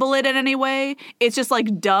label it in any way. It's just,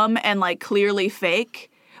 like, dumb and, like, clearly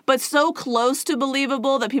fake, but so close to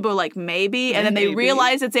believable that people are like, maybe, and then they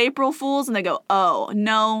realize it's April Fool's, and they go, oh,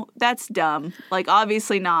 no, that's dumb. Like,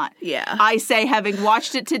 obviously not. Yeah. I say, having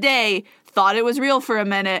watched it today, thought it was real for a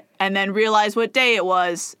minute, and then realized what day it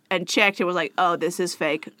was, and checked, and was like, oh, this is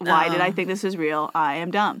fake. Why did I think this is real? I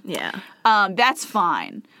am dumb. Yeah. That's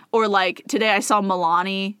fine. Or, like, today I saw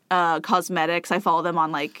Milani Cosmetics. I follow them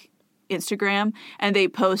on, like, Instagram, and they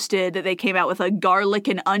posted that they came out with a garlic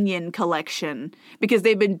and onion collection because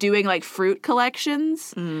they've been doing, like, fruit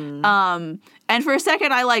collections. And for a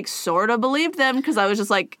second, I, like, sort of believed them because I was just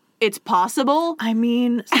like, it's possible. I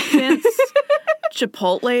mean, since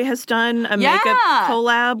Chipotle has done a makeup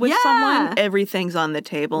collab with someone, everything's on the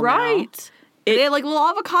table now. Right. They had like a little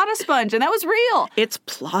avocado sponge, and that was real. It's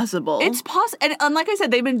plausible. It's possible. And like I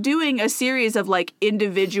said, they've been doing a series of like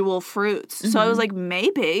individual fruits. So I was like,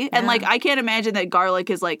 maybe. And like, I can't imagine that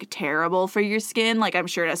garlic is like terrible for your skin. Like, I'm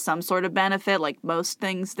sure it has some sort of benefit, like most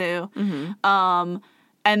things do. And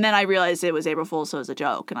then I realized it was April Fool's, so it was a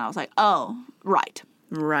joke. And I was like, oh, right.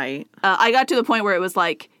 Right. I got to the point where it was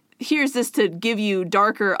like, here's this to give you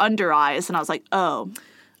darker under eyes. And I was like, oh,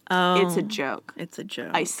 it's a joke. It's a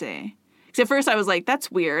joke. I see. Because at first I was like,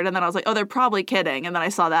 that's weird. And then I was like, oh, they're probably kidding. And then I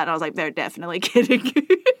saw that and I was like, they're definitely kidding.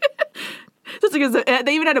 Just because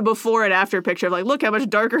they even had a before and after picture of like, look how much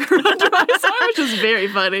darker her under eyes are, which is very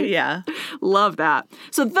funny. Yeah. Love that.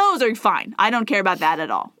 So those are fine. I don't care about that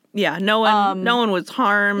at all. Yeah. No one was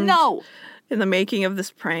harmed. No. In the making of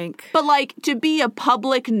this prank. But, like, to be a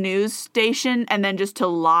public news station and then just to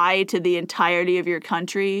lie to the entirety of your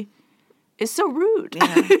country is so rude.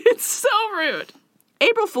 Yeah. It's so rude.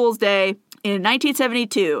 April Fool's Day in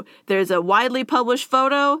 1972, there's a widely published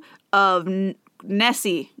photo of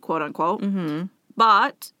Nessie, quote unquote.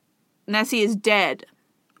 But Nessie is dead.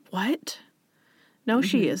 What? No,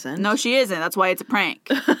 she isn't. No, she isn't. That's why it's a prank.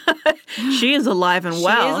 She is alive and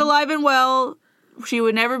well. She is alive and well. She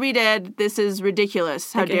would never be dead. This is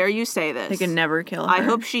ridiculous. How dare you say this? They can never kill her. I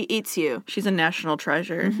hope she eats you. She's a national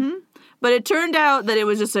treasure. But it turned out that it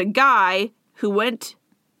was just a guy who went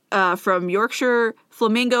from Yorkshire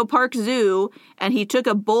Flamingo Park Zoo, and he took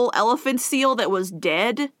a bull elephant seal that was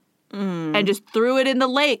dead and just threw it in the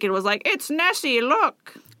lake and was like, it's Nessie,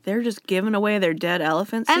 look. They're just giving away their dead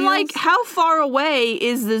elephant seals? And, like, how far away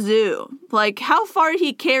is the zoo? Like, how far did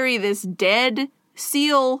he carry this dead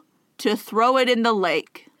seal to throw it in the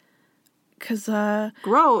lake? Because,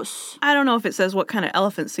 gross. I don't know if it says what kind of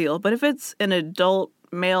elephant seal, but if it's an adult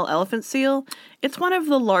male elephant seal, it's one of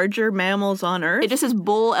the larger mammals on Earth. It just says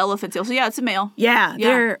bull elephant seal. So, yeah, it's a male. Yeah,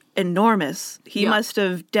 they're enormous. He must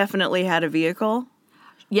have definitely had a vehicle.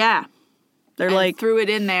 Yeah. They're and like... threw it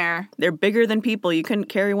in there. They're bigger than people. You couldn't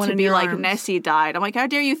carry one in your arms. To be like, Nessie died. I'm like, how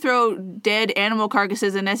dare you throw dead animal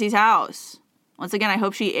carcasses in Nessie's house? Once again, I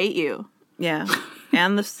hope she ate you. Yeah.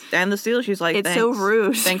 And the seal, she's like, it's thanks. so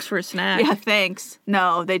rude. Thanks for a snack. Yeah, thanks.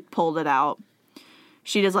 No, they pulled it out.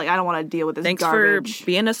 She just like, I don't want to deal with this thanks garbage. Thanks for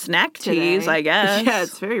being a snack tease, I guess. Yeah,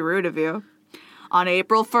 it's very rude of you. On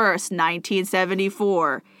April 1st,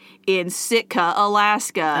 1974, in Sitka,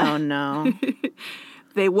 Alaska. Oh, no.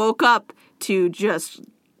 They woke up to just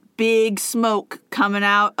big smoke coming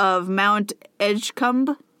out of Mount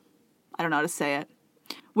Edgecumbe. I don't know how to say it.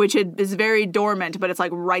 Which is very dormant, but it's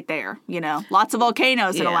like right there, you know. Lots of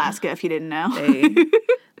volcanoes in Alaska, if you didn't know.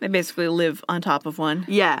 They basically live on top of one.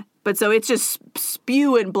 Yeah, but so it's just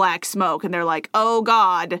spewing black smoke, and they're like, oh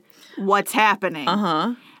God, what's happening?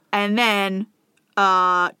 And then,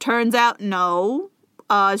 turns out, no,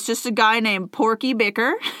 it's just a guy named Porky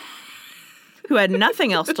Bicker. Who had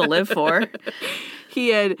nothing else to live for. He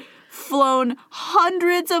had flown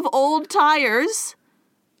hundreds of old tires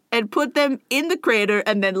and put them in the crater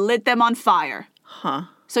and then lit them on fire. Huh.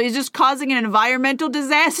 So he's just causing an environmental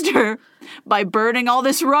disaster by burning all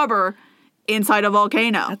this rubber inside a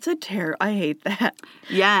volcano. That's a terror. I hate that.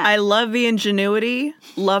 Yeah. I love the ingenuity,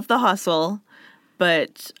 love the hustle,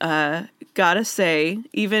 but gotta say,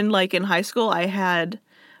 even like in high school, I had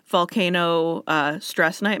volcano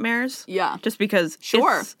stress nightmares. Yeah. Just because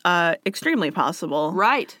it's extremely possible.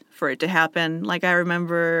 Right. For it to happen. Like I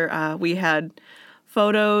remember we had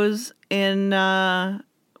photos in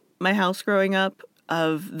my house growing up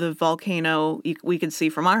of the volcano we could see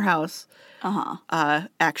from our house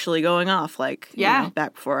actually going off, like,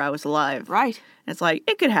 back before I was alive. Right. It's like,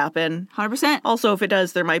 it could happen. 100%. Also, if it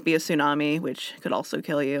does, there might be a tsunami, which could also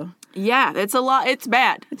kill you. Yeah, it's a lot. It's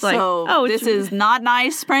bad. It's like, this is not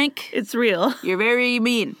nice, Prank. It's real. You're very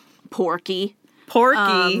mean. Porky.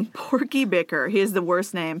 Porky Bicker. He has the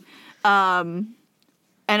worst name. And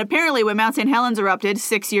apparently when Mount St. Helens erupted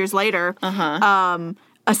 6 years later,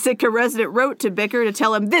 a Sitka resident wrote to Bicker to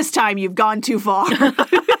tell him, this time you've gone too far.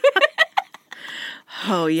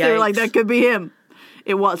 Oh, yeah. They were like, that could be him.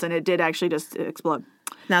 It wasn't. It did actually just explode.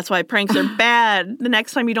 That's why pranks are bad. The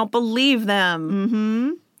next time you don't believe them.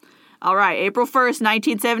 Mm-hmm. All right. April 1st,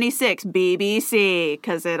 1976. BBC,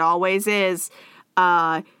 because it always is.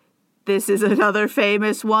 This is another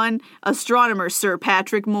famous one. Astronomer Sir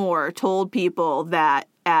Patrick Moore told people that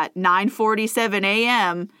at 9:47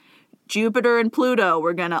 a.m., Jupiter and Pluto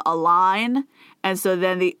were going to align, and so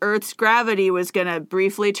then the Earth's gravity was going to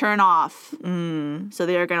briefly turn off. So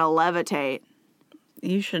they were going to levitate.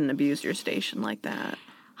 You shouldn't abuse your station like that.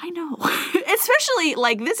 I know. Especially,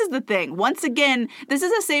 like, this is the thing. Once again, this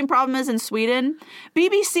is the same problem as in Sweden.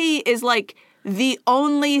 BBC is, like, the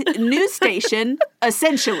only news station,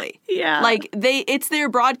 essentially. Yeah. Like, it's their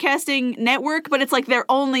broadcasting network, but it's, like, their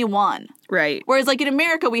only one. Right. Whereas, like, in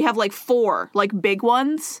America, we have, like, 4, like, big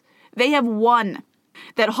ones. They have 1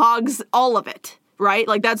 that hogs all of it, right?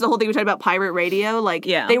 Like, that's the whole thing we talked about pirate radio. Like,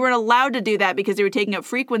 they weren't allowed to do that because they were taking up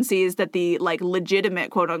frequencies that the, like,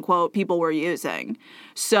 legitimate, quote-unquote, people were using.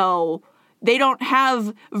 So they don't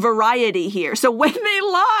have variety here. So when they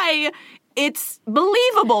lie, it's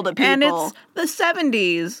believable to people. And it's the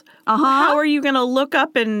 70s. How are you going to look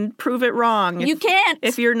up and prove it wrong? You can't.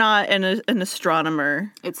 If you're not an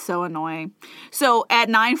astronomer. It's so annoying. So at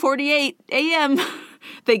 9:48 a.m.,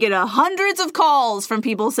 they get hundreds of calls from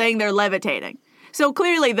people saying they're levitating. So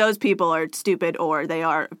clearly those people are stupid or they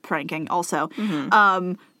are pranking also.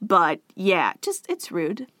 But yeah, it's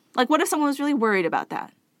rude. Like, what if someone was really worried about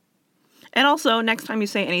that? And also, next time you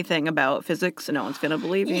say anything about physics, no one's going to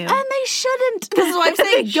believe you. And they shouldn't. This is why I'm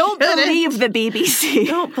saying don't believe the BBC.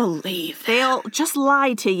 Don't believe. They'll just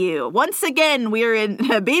lie to you. Once again, we're in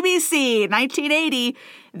BBC 1980.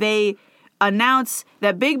 They announce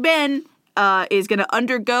that Big Ben is going to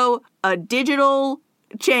undergo a digital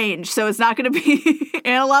change. So it's not going to be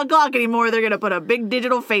analog clock anymore. They're going to put a big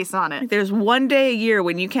digital face on it. There's one day a year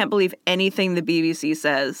when you can't believe anything the BBC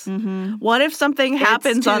says. What if something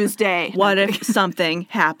happens on Tuesday? What if something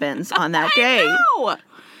happens on that day? I know.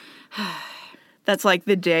 That's like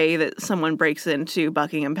the day that someone breaks into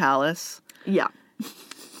Buckingham Palace. Yeah.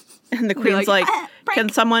 And the Queen's like, can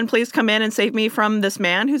someone please come in and save me from this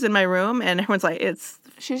man who's in my room? And everyone's like,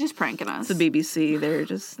 she's just pranking us. The BBC. They're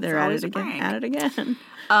at it again.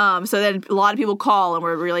 So then a lot of people call and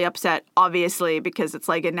we're really upset, obviously, because it's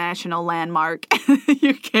like a national landmark.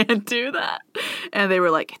 You can't do that. And they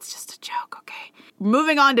were like, it's just a joke, okay.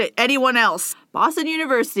 Moving on to anyone else. Boston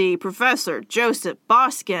University professor Joseph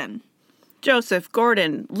Boskin. Joseph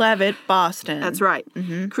Gordon Levitt Boston. That's right.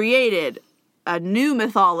 Created a new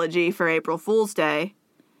mythology for April Fool's Day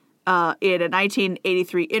in a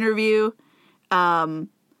 1983 interview.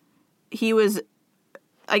 He was,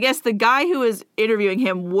 I guess the guy who was interviewing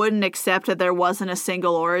him wouldn't accept that there wasn't a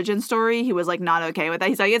single origin story. He was like not okay with that.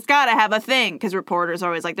 He's like, it's gotta have a thing, because reporters are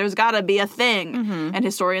always like, there's gotta be a thing. And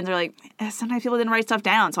historians are like, sometimes people didn't write stuff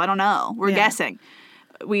down, so I don't know. We're guessing.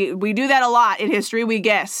 We do that a lot in history. We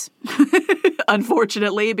guess,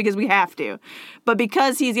 unfortunately, because we have to. But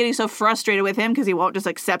because he's getting so frustrated with him because he won't just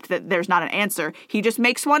accept that there's not an answer, he just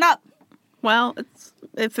makes one up. Well,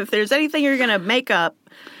 if there's anything you're going to make up.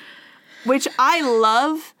 Which I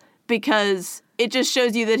love, because it just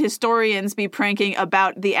shows you that historians be pranking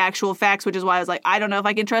about the actual facts, which is why I was like, I don't know if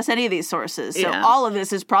I can trust any of these sources. So all of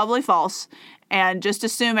this is probably false, and just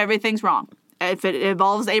assume everything's wrong. If it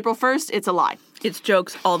involves April 1st, it's a lie. It's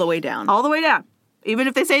jokes all the way down. All the way down. Even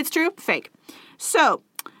if they say it's true, fake. So,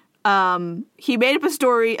 he made up a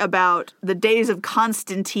story about the days of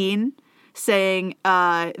Constantine, saying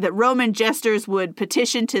that Roman jesters would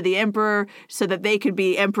petition to the emperor so that they could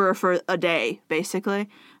be emperor for a day, basically.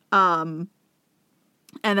 And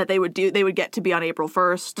that they would get to be on April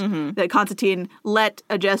 1st. That Constantine let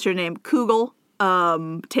a jester named Kugel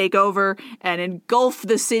take over and engulf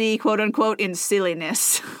the city, quote unquote, in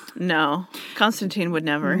silliness. No, Constantine would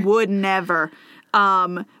never. Would never.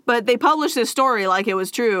 But they published this story like it was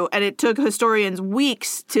true, and it took historians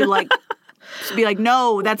weeks to like to be like,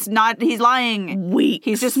 no, that's not, he's lying. Weeks.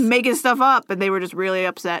 He's just making stuff up. And they were just really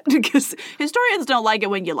upset because historians don't like it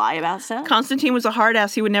when you lie about stuff. Constantine was a hard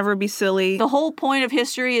ass. He would never be silly. The whole point of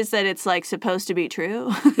history is that it's like supposed to be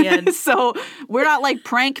true. Yeah. So we're not like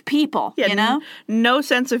prank people, Yeah, you know? No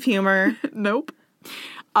sense of humor. Nope.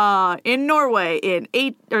 In Norway in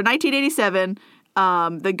 1987,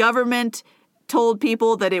 the government told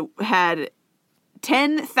people that it had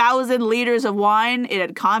 10,000 liters of wine it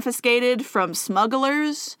had confiscated from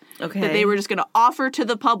smugglers Okay. that they were just going to offer to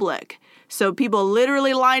the public. So people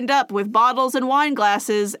literally lined up with bottles and wine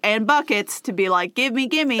glasses and buckets to be like, give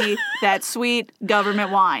me that sweet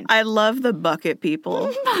government wine. I love the bucket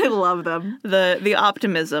people. I love them. The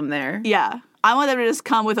optimism there. Yeah. I want them to just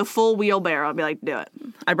come with a full wheelbarrow and be like, do it.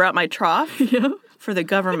 I brought my trough for the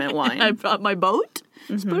government wine. I brought my boat.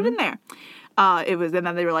 Just put it in there. And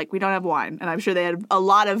then they were like, we don't have wine. And I'm sure they had a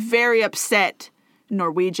lot of very upset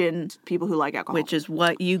Norwegian people who like alcohol. Which is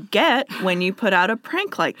what you get when you put out a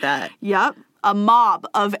prank like that. Yep. A mob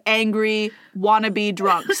of angry wannabe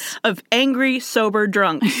drunks Of angry, sober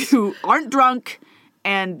drunks. who aren't drunk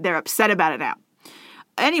and they're upset about it now.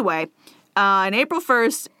 Anyway, on April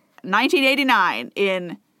 1st, 1989,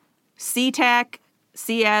 in SeaTac,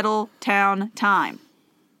 Seattle Town Time.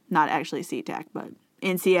 Not actually SeaTac, but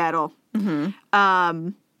in Seattle.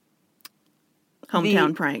 Hometown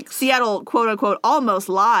pranks. Seattle, quote-unquote, almost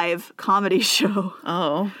live comedy show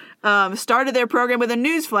Oh. started their program with a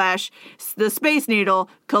newsflash. The Space Needle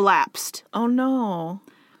collapsed. Oh, no.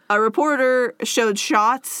 A reporter showed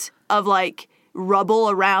shots of, like, rubble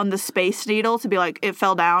around the Space Needle to be like, it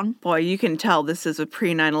fell down. Boy, you can tell this is a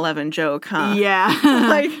pre-9/11 joke, huh? Yeah.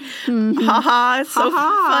 Like, haha, it's so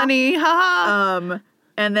funny, haha.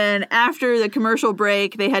 And then after the commercial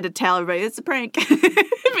break, they had to tell everybody it's a prank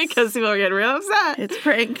because people were getting real upset. It's a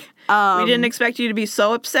prank. We didn't expect you to be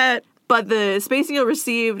so upset. But the Space Needle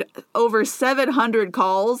received over 700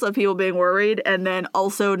 calls of people being worried, and then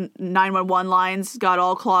also 911 lines got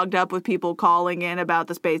all clogged up with people calling in about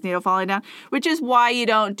the Space Needle falling down, which is why you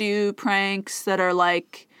don't do pranks that are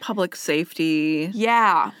like... Public safety.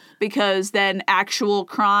 Yeah, because then actual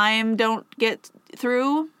crime don't get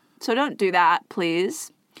through. So don't do that,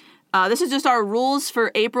 please. This is just our rules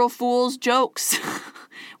for April Fool's jokes.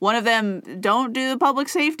 One of them, don't do the public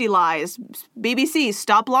safety lies. BBC,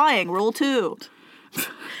 stop lying. Rule 2.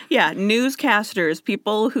 Yeah, newscasters,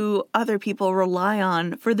 people who other people rely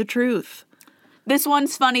on for the truth. This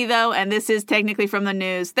one's funny, though, and this is technically from the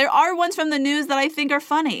news. There are ones from the news that I think are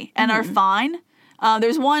funny and are fine.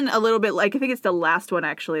 There's one a little bit like, I think it's the last one,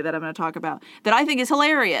 actually, that I'm going to talk about, that I think is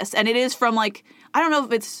hilarious. And it is from, like, I don't know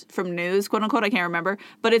if it's from news, quote unquote, I can't remember,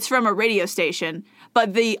 but it's from a radio station.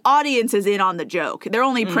 But the audience is in on the joke. They're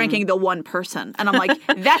only pranking the one person. And I'm like,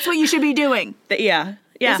 that's what you should be doing. Yeah.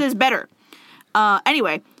 This is better.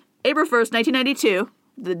 Anyway, April 1st, 1992,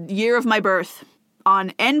 the year of my birth,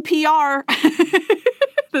 on NPR,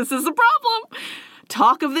 this is a problem.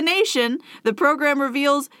 Talk of the Nation, the program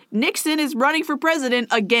reveals Nixon is running for president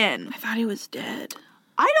again. I thought he was dead.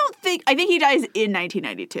 I think he dies in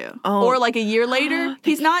 1992. Oh. Or like a year later.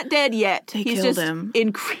 He's not dead yet. They He's killed just him.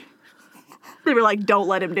 They were like, don't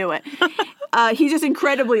let him do it. He's just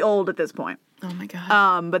incredibly old at this point. Oh my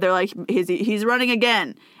God. But they're like, he's running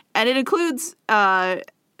again. And it includes a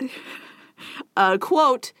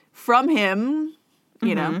quote from him,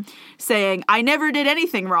 you know, saying, I never did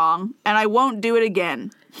anything wrong, and I won't do it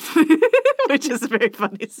again. Which is very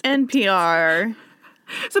funny. NPR.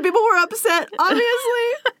 So people were upset, obviously.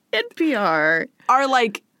 NPR. Are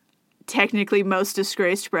like, technically most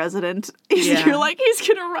disgraced president. Yeah. You're like, he's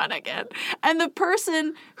gonna run again. And the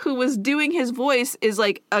person who was doing his voice is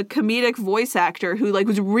like a comedic voice actor who like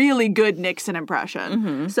was really good Nixon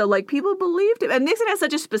impression. So like people believed him. And Nixon has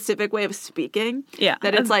such a specific way of speaking. Yeah.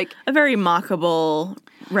 That it's like a very mockable,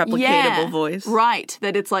 replicatable voice. Right.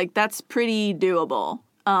 That it's like, that's pretty doable.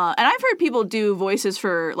 And I've heard people do voices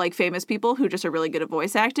for, like, famous people who just are really good at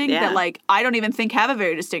voice acting that, like, I don't even think have a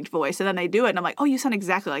very distinct voice. And then they do it, and I'm like, oh, you sound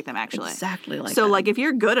exactly like them, actually. Exactly like So, them. like, if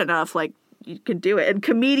you're good enough, like, you can do it. And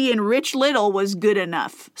comedian Rich Little was good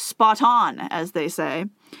enough. Spot on, as they say.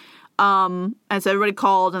 And so everybody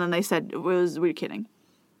called, and then they said, we were kidding.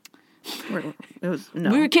 It was, no.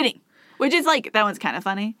 We were kidding. Which is, like, that one's kind of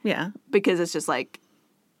funny. Yeah. Because it's just, like,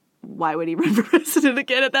 why would he run for president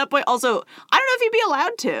again at that point? Also, I don't know if he'd be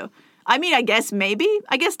allowed to. I mean, I guess maybe.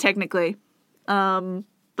 I guess technically. But,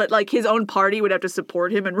 like, his own party would have to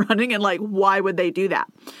support him in running, and, like, why would they do that?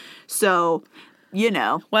 So, you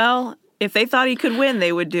know. Well, if they thought he could win,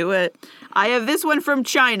 they would do it. I have this one from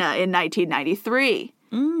China in 1993.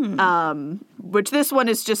 Which this one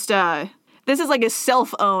is just, This is like a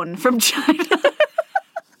self-own from China,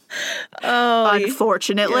 Oh,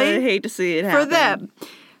 unfortunately. I hate to see it happen. For them.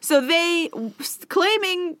 So they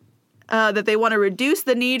claiming that they want to reduce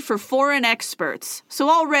the need for foreign experts. So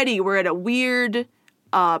already we're at a weird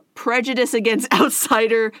prejudice against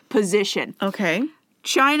outsider position. Okay.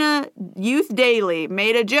 China Youth Daily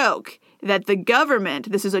made a joke that the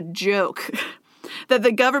government, this is a joke, that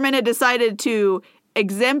the government had decided to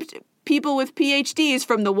exempt people with PhDs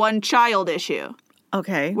from the one-child issue,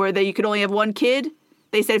 Okay. where you could only have one kid.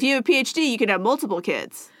 They said if you have a PhD, you can have multiple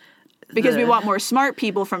kids. Because we want more smart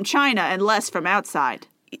people from China and less from outside.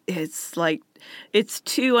 It's like, it's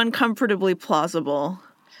too uncomfortably plausible.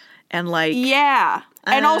 And like, Yeah.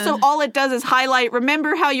 And also, all it does is highlight,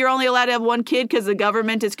 remember how you're only allowed to have one kid because the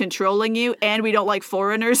government is controlling you and we don't like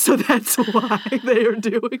foreigners, so that's why they are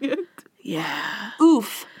doing it? yeah.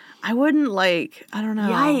 Oof. I wouldn't like, I don't know.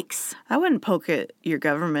 Yikes. I wouldn't poke at your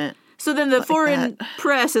government. So then the Like foreign that.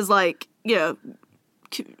 press is like, you know,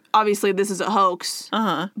 obviously this is a hoax,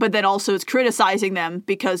 but then also it's criticizing them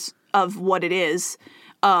because of what it is,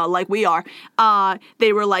 like we are.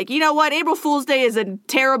 They were like, you know what, April Fool's Day is a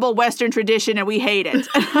terrible Western tradition and we hate it.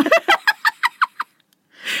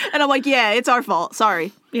 And I'm like, yeah, it's our fault.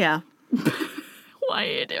 Sorry. Yeah. Why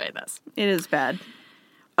are you doing this? It is bad.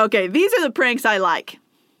 Okay, these are the pranks I like.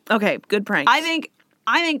 Okay, good pranks. I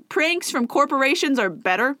think pranks from corporations are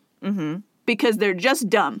better because they're just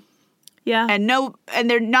dumb. Yeah. And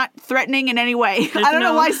they're not threatening in any way. I don't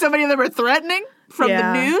know why so many of them are threatening from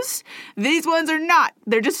the news. These ones are not.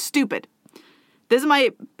 They're just stupid. This is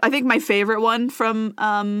I think my favorite one from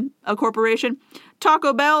a corporation.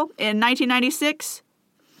 Taco Bell in 1996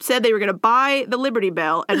 said they were going to buy the Liberty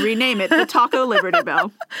Bell and rename it the Taco Liberty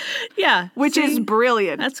Bell. Yeah. Which is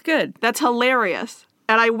brilliant. That's good. That's hilarious.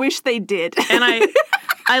 And I wish they did. And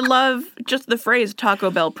I love just the phrase Taco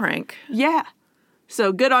Bell prank. Yeah.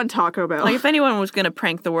 So good on Taco Bell. Like if anyone was going to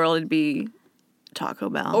prank the world, it'd be Taco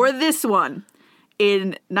Bell. Or this one.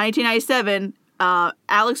 In 1997,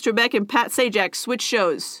 Alex Trebek and Pat Sajak switched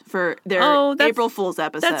shows for their April Fool's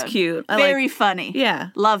episode. That's cute. Very funny. Yeah.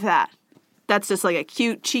 Love that. That's just like a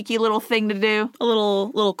cute, cheeky little thing to do. A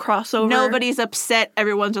little crossover. Nobody's upset.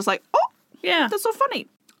 Everyone's just like, oh, Yeah. that's so funny.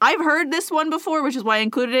 I've heard this one before, which is why I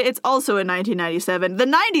included it. It's also in 1997. The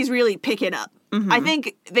 90s really pick it up. I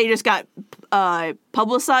think they just got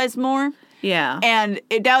publicized more. Yeah. And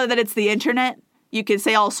now that it's the internet, you can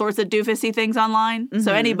say all sorts of doofusy things online.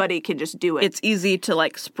 So anybody can just do it. It's easy to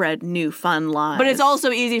like spread new fun lies. But it's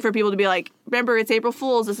also easy for people to be like, remember, it's April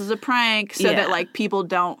Fool's, this is a prank, so that like people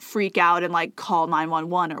don't freak out and like call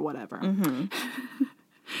 911 or whatever.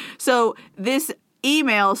 So this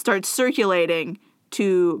email starts circulating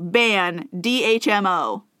to ban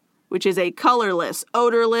DHMO, which is a colorless,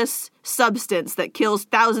 odorless substance that kills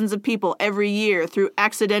thousands of people every year through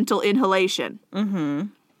accidental inhalation.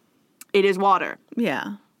 It is water,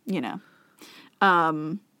 Yeah. you know.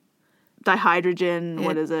 Dihydrogen,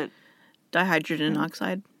 what is it? Dihydrogen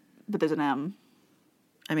oxide. But there's an M.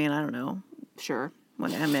 I mean, I don't know Sure.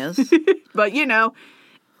 what M is. But, you know,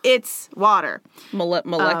 it's water.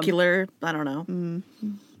 Molecular. I don't know.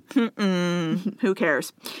 Who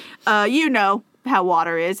cares? You know how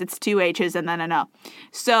water is. It's 2 H's and then an O.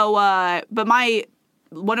 So, but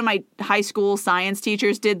one of my high school science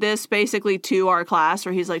teachers did this basically to our class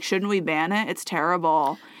where he's like, shouldn't we ban it? It's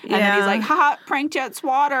terrible. And then he's like, haha, pranked you, it's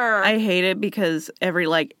water. I hate it because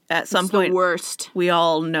at some It's point, the worst. we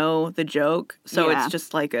all know the joke. So Yeah. it's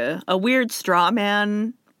just like a weird straw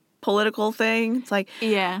man political thing. It's like,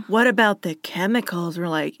 Yeah. what about the chemicals? We're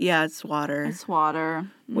like, yeah, it's water. It's water.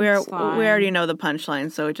 We already know the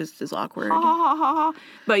punchline, so it just is awkward.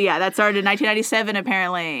 But yeah, that started in 1997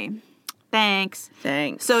 apparently. Thanks.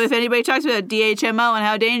 Thanks. So if anybody talks about DHMO and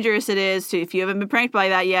how dangerous it is, if you haven't been pranked by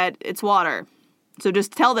that yet, it's water. So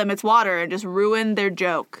just tell them it's water and just ruin their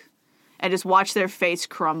joke. And just watch their face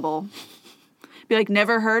crumble. Be like,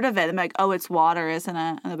 never heard of it. I'm like, oh, it's water, isn't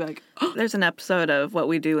it? And they'll be like, There's an episode of What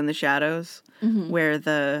We Do in the Shadows where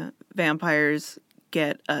the vampires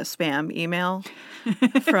get a spam email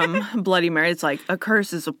from Bloody Mary. It's like, a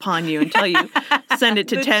curse is upon you until you send it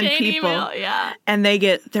to the 10 chain people. email, yeah. And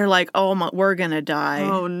they're like, oh, we're going to die.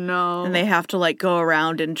 Oh, no. And they have to like go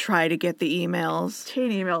around and try to get the emails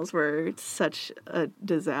chain emails were such a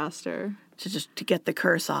disaster. to get the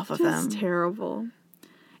curse off of them. It's terrible.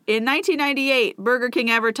 In 1998, Burger King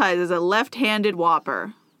advertises a left-handed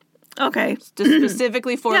Whopper. Okay. Just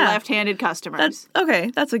specifically for Yeah. left-handed customers.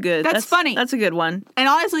 That's a good. That's funny. That's a good one. And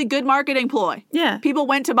honestly, good marketing ploy. Yeah. People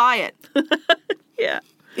went to buy it, Yeah.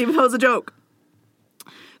 even though it was a joke.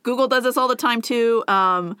 Google does this all the time, too,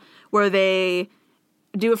 where they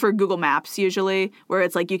do it for Google Maps usually, where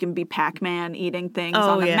it's like you can be Pac-Man eating things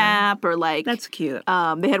on the map, or like That's cute.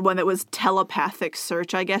 they had one that was telepathic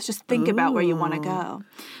search, I guess. Just think about where you want to go.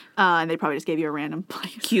 And they probably just gave you a random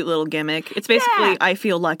place. Cute little gimmick. It's basically I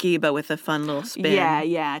Feel Lucky, but with a fun little spin.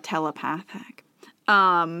 Yeah, telepathic.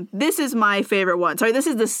 This is my favorite one. Sorry, this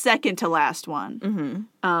is the second to last one.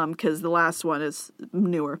 Because the last one is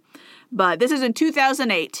newer. But this is in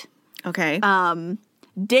 2008. Okay.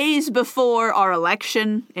 Days before our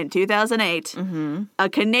election in 2008, a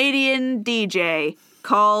Canadian DJ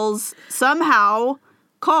somehow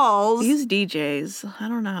calls These DJs, I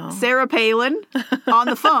don't know. Sarah Palin on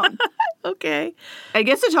the phone Okay. and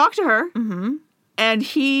gets to talk to her. And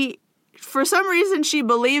for some reason, she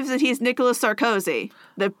believes that he's Nicolas Sarkozy,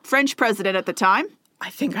 the French president at the time. I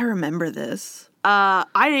think I remember this.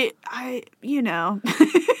 You know,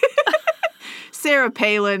 Sarah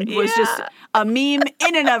Palin was just a meme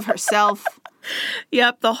in and of herself.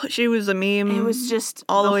 Yep, she was a meme. It was just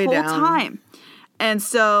all the way whole down. time. And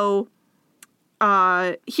so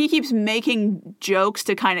he keeps making jokes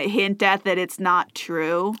to kind of hint at that it's not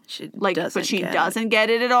true. But she doesn't get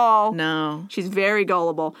it at all. No. She's very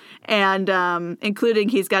gullible. And including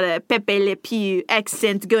he's got a Pepe Le Pew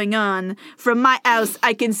accent going on. From my house,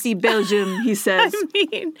 I can see Belgium, he says.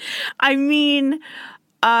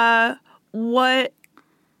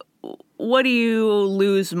 What do you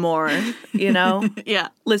lose more, you know? Yeah.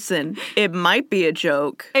 Listen, it might be a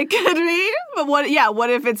joke. It could be. But what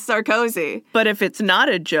if it's Sarkozy? But if it's not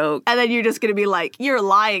a joke. And then you're just going to be like, you're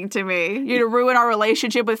lying to me. You're going to ruin our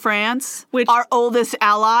relationship with France, our oldest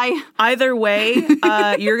ally. Either way,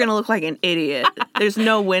 you're going to look like an idiot. There's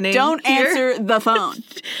no winning. Don't here. answer the phone.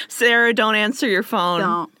 Sarah, don't answer your phone.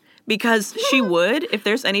 Don't. Because she would, if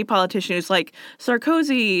there's any politician who's like,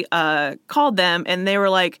 Sarkozy called them and they were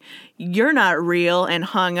like, you're not real, and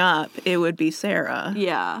hung up, it would be Sarah.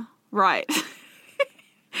 Yeah, right.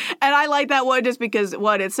 And I like that one just because,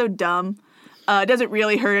 it's so dumb. It doesn't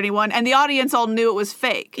really hurt anyone. And the audience all knew it was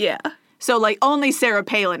fake. Yeah. So, like, only Sarah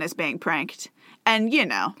Palin is being pranked. And, you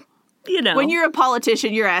know. When you're a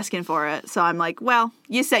politician, you're asking for it. So I'm like, well,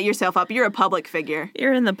 you set yourself up. You're a public figure.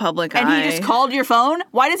 You're in the public eye. And he just called your phone?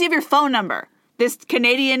 Why does he have your phone number? This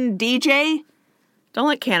Canadian DJ? Don't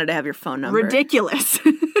let Canada have your phone number. Ridiculous.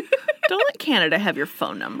 Don't let Canada have your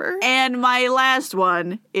phone number. And my last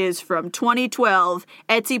one is from 2012.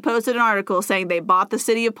 Etsy posted an article saying they bought the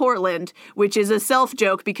city of Portland, which is a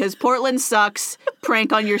self-joke because Portland sucks.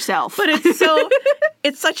 Prank on yourself. But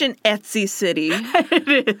it's such an Etsy city.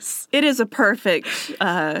 It is. It is a perfect...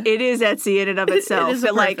 it is Etsy in and of itself. It is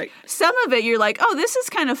but perfect. Like, some of it you're like, oh, this is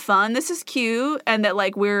kind of fun. This is cute. And that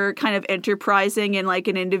like we're kind of enterprising in like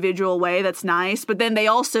an individual way that's nice. But then they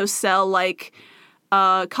also sell like...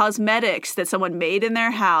 cosmetics that someone made in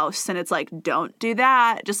their house, and it's like, don't do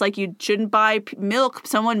that. Just like you shouldn't buy milk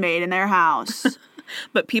someone made in their house.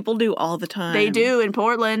 But people do all the time. They do in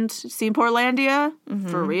Portland. Seen Portlandia? Mm-hmm.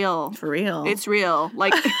 For real. For real. It's real.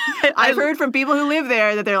 Like, I've heard from people who live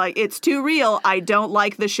there that they're like, it's too real. I don't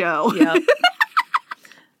like the show. Yep.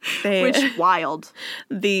 Which wild.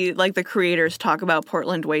 The creators talk about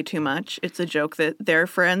Portland way too much. It's a joke that their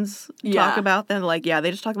friends talk about them. Like, they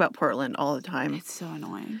just talk about Portland all the time. It's so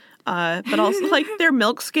annoying. But also, like, their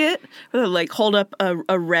milk skit, where they, like, hold up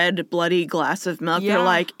a red, bloody glass of milk. Yeah. They're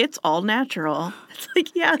like, it's all natural. It's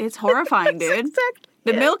like, yeah. It's horrifying, dude. Exactly.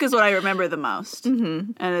 The milk is what I remember the most.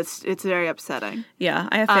 Mm-hmm. And it's very upsetting. Yeah.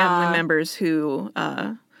 I have family members who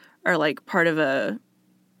are, like, part of a,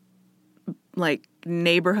 like,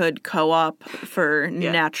 neighborhood co-op for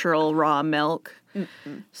natural raw milk.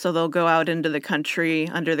 Mm-mm. So they'll go out into the country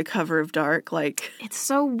under the cover of dark, like... It's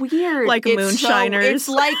so weird. Like moonshiners. It's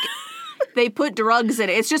like they put drugs in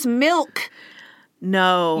it. It's just milk.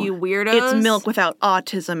 No. You weirdos. It's milk without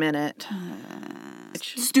autism in it.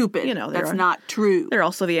 Stupid. You know, that's not true. They're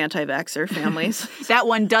also the anti-vaxxer families. That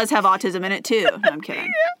one does have autism in it, too. No, I'm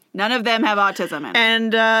kidding. None of them have autism in it.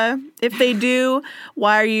 And if they do,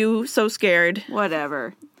 why are you so scared?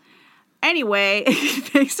 Whatever. Anyway,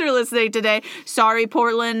 thanks for listening today. Sorry,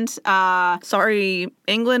 Portland. Sorry,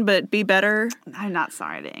 England, but be better. I'm not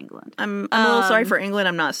sorry to England. I'm a little sorry for England.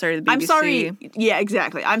 I'm not sorry to the BBC. I'm sorry. Yeah,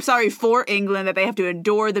 exactly. I'm sorry for England that they have to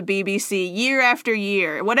endure the BBC year after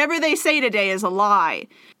year. Whatever they say today is a lie.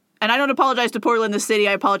 And I don't apologize to Portland, the city.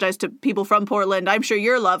 I apologize to people from Portland. I'm sure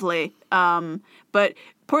you're lovely. But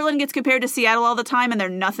Portland gets compared to Seattle all the time, and they're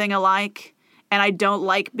nothing alike. And I don't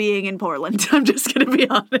like being in Portland. I'm just going to be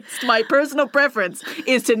honest. My personal preference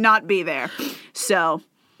is to not be there. So,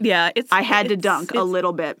 yeah, I had to dunk a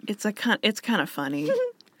little bit. It's kind of funny.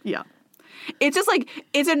 Yeah. It's just like,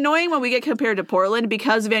 it's annoying when we get compared to Portland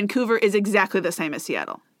because Vancouver is exactly the same as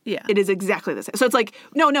Seattle. Yeah. It is exactly the same. So it's like,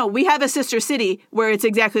 no, we have a sister city where it's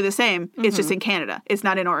exactly the same. It's just in Canada. It's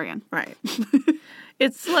not in Oregon. Right.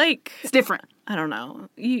 It's like, It's different. I don't know.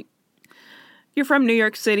 You're from New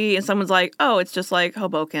York City and someone's like, oh, it's just like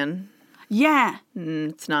Hoboken. Yeah.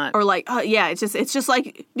 It's not. Or like, it's just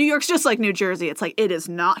like, New York's just like New Jersey. It's like, it is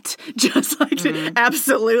not just like,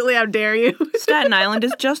 absolutely, how dare you? Staten Island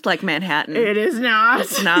is just like Manhattan. It is not.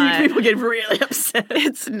 It's not. People get really upset.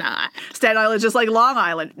 It's not. Staten Island is just like Long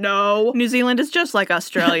Island. No. New Zealand is just like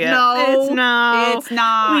Australia. No. It's not. It's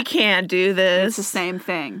not. We can't do this. It's the same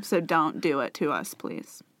thing. So don't do it to us,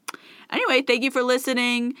 please. Anyway, thank you for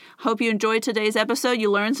listening. Hope you enjoyed today's episode.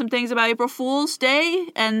 You learned some things about April Fool's Day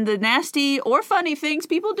and the nasty or funny things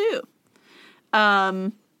people do.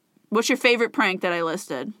 What's your favorite prank that I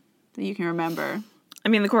listed that you can remember? I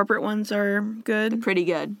mean, the corporate ones are good. Pretty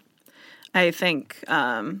good. I think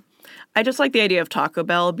I just like the idea of Taco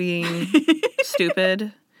Bell being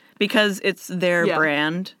stupid because it's their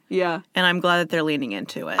brand. Yeah. And I'm glad that they're leaning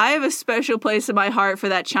into it. I have a special place in my heart for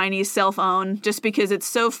that Chinese self-own just because it's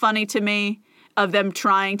so funny to me of them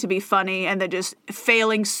trying to be funny and then just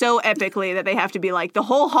failing so epically that they have to be like, the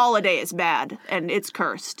whole holiday is bad and it's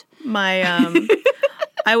cursed.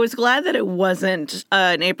 I was glad that it wasn't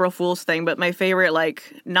an April Fool's thing, but my favorite,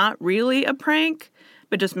 like, not really a prank,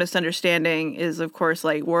 but just misunderstanding is, of course,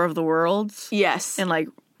 like, War of the Worlds. Yes. And, like,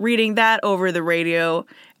 reading that over the radio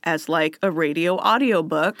as, like, a radio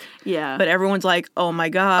audiobook. Yeah. But everyone's like, oh, my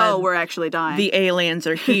God. Oh, we're actually dying. The aliens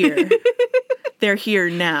are here. They're here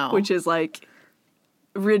now. Which is, like,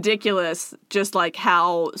 ridiculous, just, like,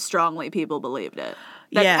 how strongly people believed it.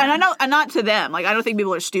 Yeah. And I know, and not to them. Like, I don't think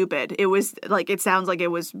people are stupid. It was, like, it sounds like it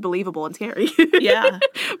was believable and scary. Yeah.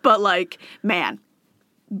 But, like, man,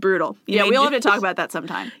 brutal. We'll have to talk about that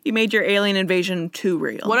sometime. You made your alien invasion too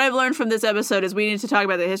real. What I've learned from this episode is we need to talk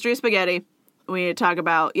about the history of spaghetti. We need to talk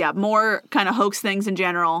about, more kind of hoax things in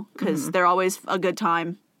general, because they're always a good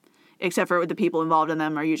time, except for the people involved in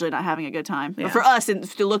them are usually not having a good time. Yeah. But for us, and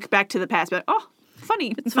to look back to the past, but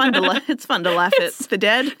funny. It's fun to it's fun to laugh at the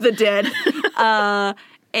dead. The dead.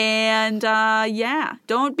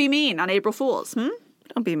 Don't be mean on April Fools.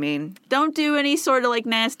 Don't be mean. Don't do any sort of like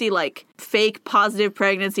nasty, like fake positive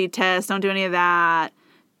pregnancy test. Don't do any of that.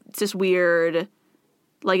 It's just weird.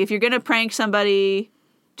 Like if you're going to prank somebody,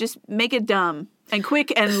 just make it dumb and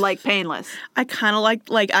quick and like painless. I kind of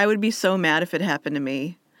like I would be so mad if it happened to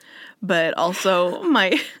me. But also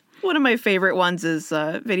one of my favorite ones is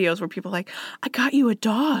videos where people are like, I got you a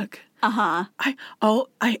dog. Uh-huh.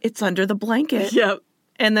 It's under the blanket. Yep.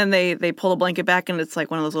 And then they pull the blanket back and it's like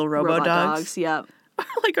one of those little robot dogs. Yep.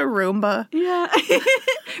 Like a Roomba. Yeah.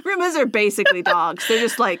 Roombas are basically dogs. They're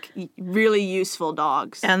just like really useful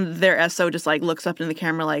dogs. And their SO just like looks up in the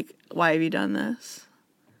camera like, why have you done this?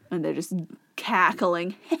 And they're just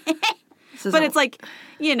cackling. But But it's like,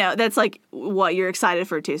 that's like what you're excited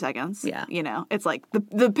for 2 seconds. Yeah. It's like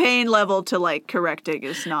the pain level to like correcting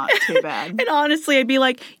is not too bad. And honestly, I'd be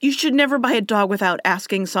like, you should never buy a dog without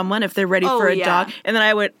asking someone if they're ready for a dog. And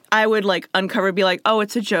then I would like uncover and be like, oh,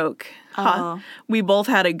 it's a joke. Huh. We both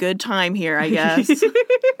had a good time here, I guess.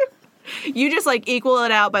 You just like equal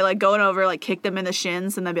it out by like going over, like kick them in the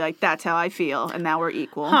shins and then be like, that's how I feel. And now we're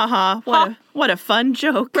equal. What a fun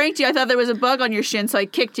joke. Pranked you. I thought there was a bug on your shin, so I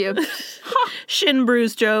kicked you. Shin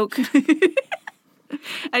bruise joke.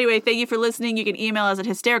 Anyway, thank you for listening. You can email us at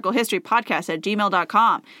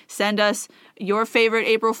hystericalhistorypodcast@gmail.com. Send us your favorite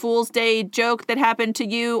April Fool's Day joke that happened to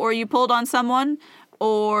you or you pulled on someone,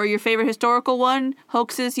 or your favorite historical one,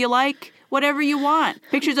 hoaxes you like, whatever you want.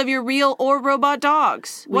 Pictures of your real or robot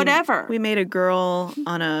dogs, whatever. We made a girl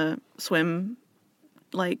on a swim,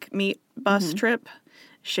 like, meet bus trip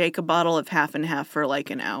shake a bottle of half and half for like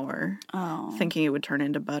an hour. Oh. Thinking it would turn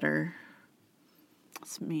into butter.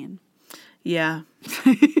 That's mean. Yeah.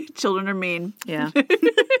 Children are mean. Yeah.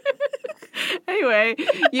 Anyway,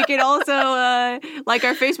 you can also like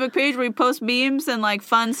our Facebook page where we post memes and like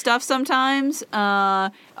fun stuff sometimes.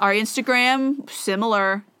 Our Instagram,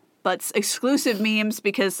 similar, but exclusive memes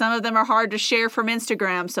because some of them are hard to share from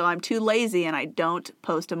Instagram, so I'm too lazy and I don't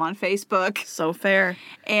post them on Facebook. So fair.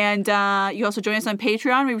 And you also join us on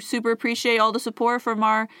Patreon. We super appreciate all the support from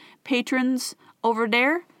our patrons over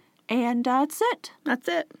there. And that's it. That's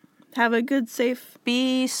it. Have a good, safe...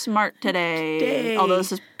 Be smart today. Day. Although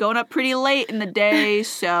this is going up pretty late in the day,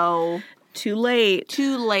 so... Too late.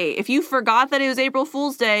 Too late. If you forgot that it was April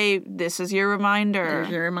Fool's Day, this is your reminder. There's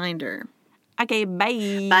your reminder. Okay,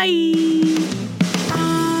 bye. Bye.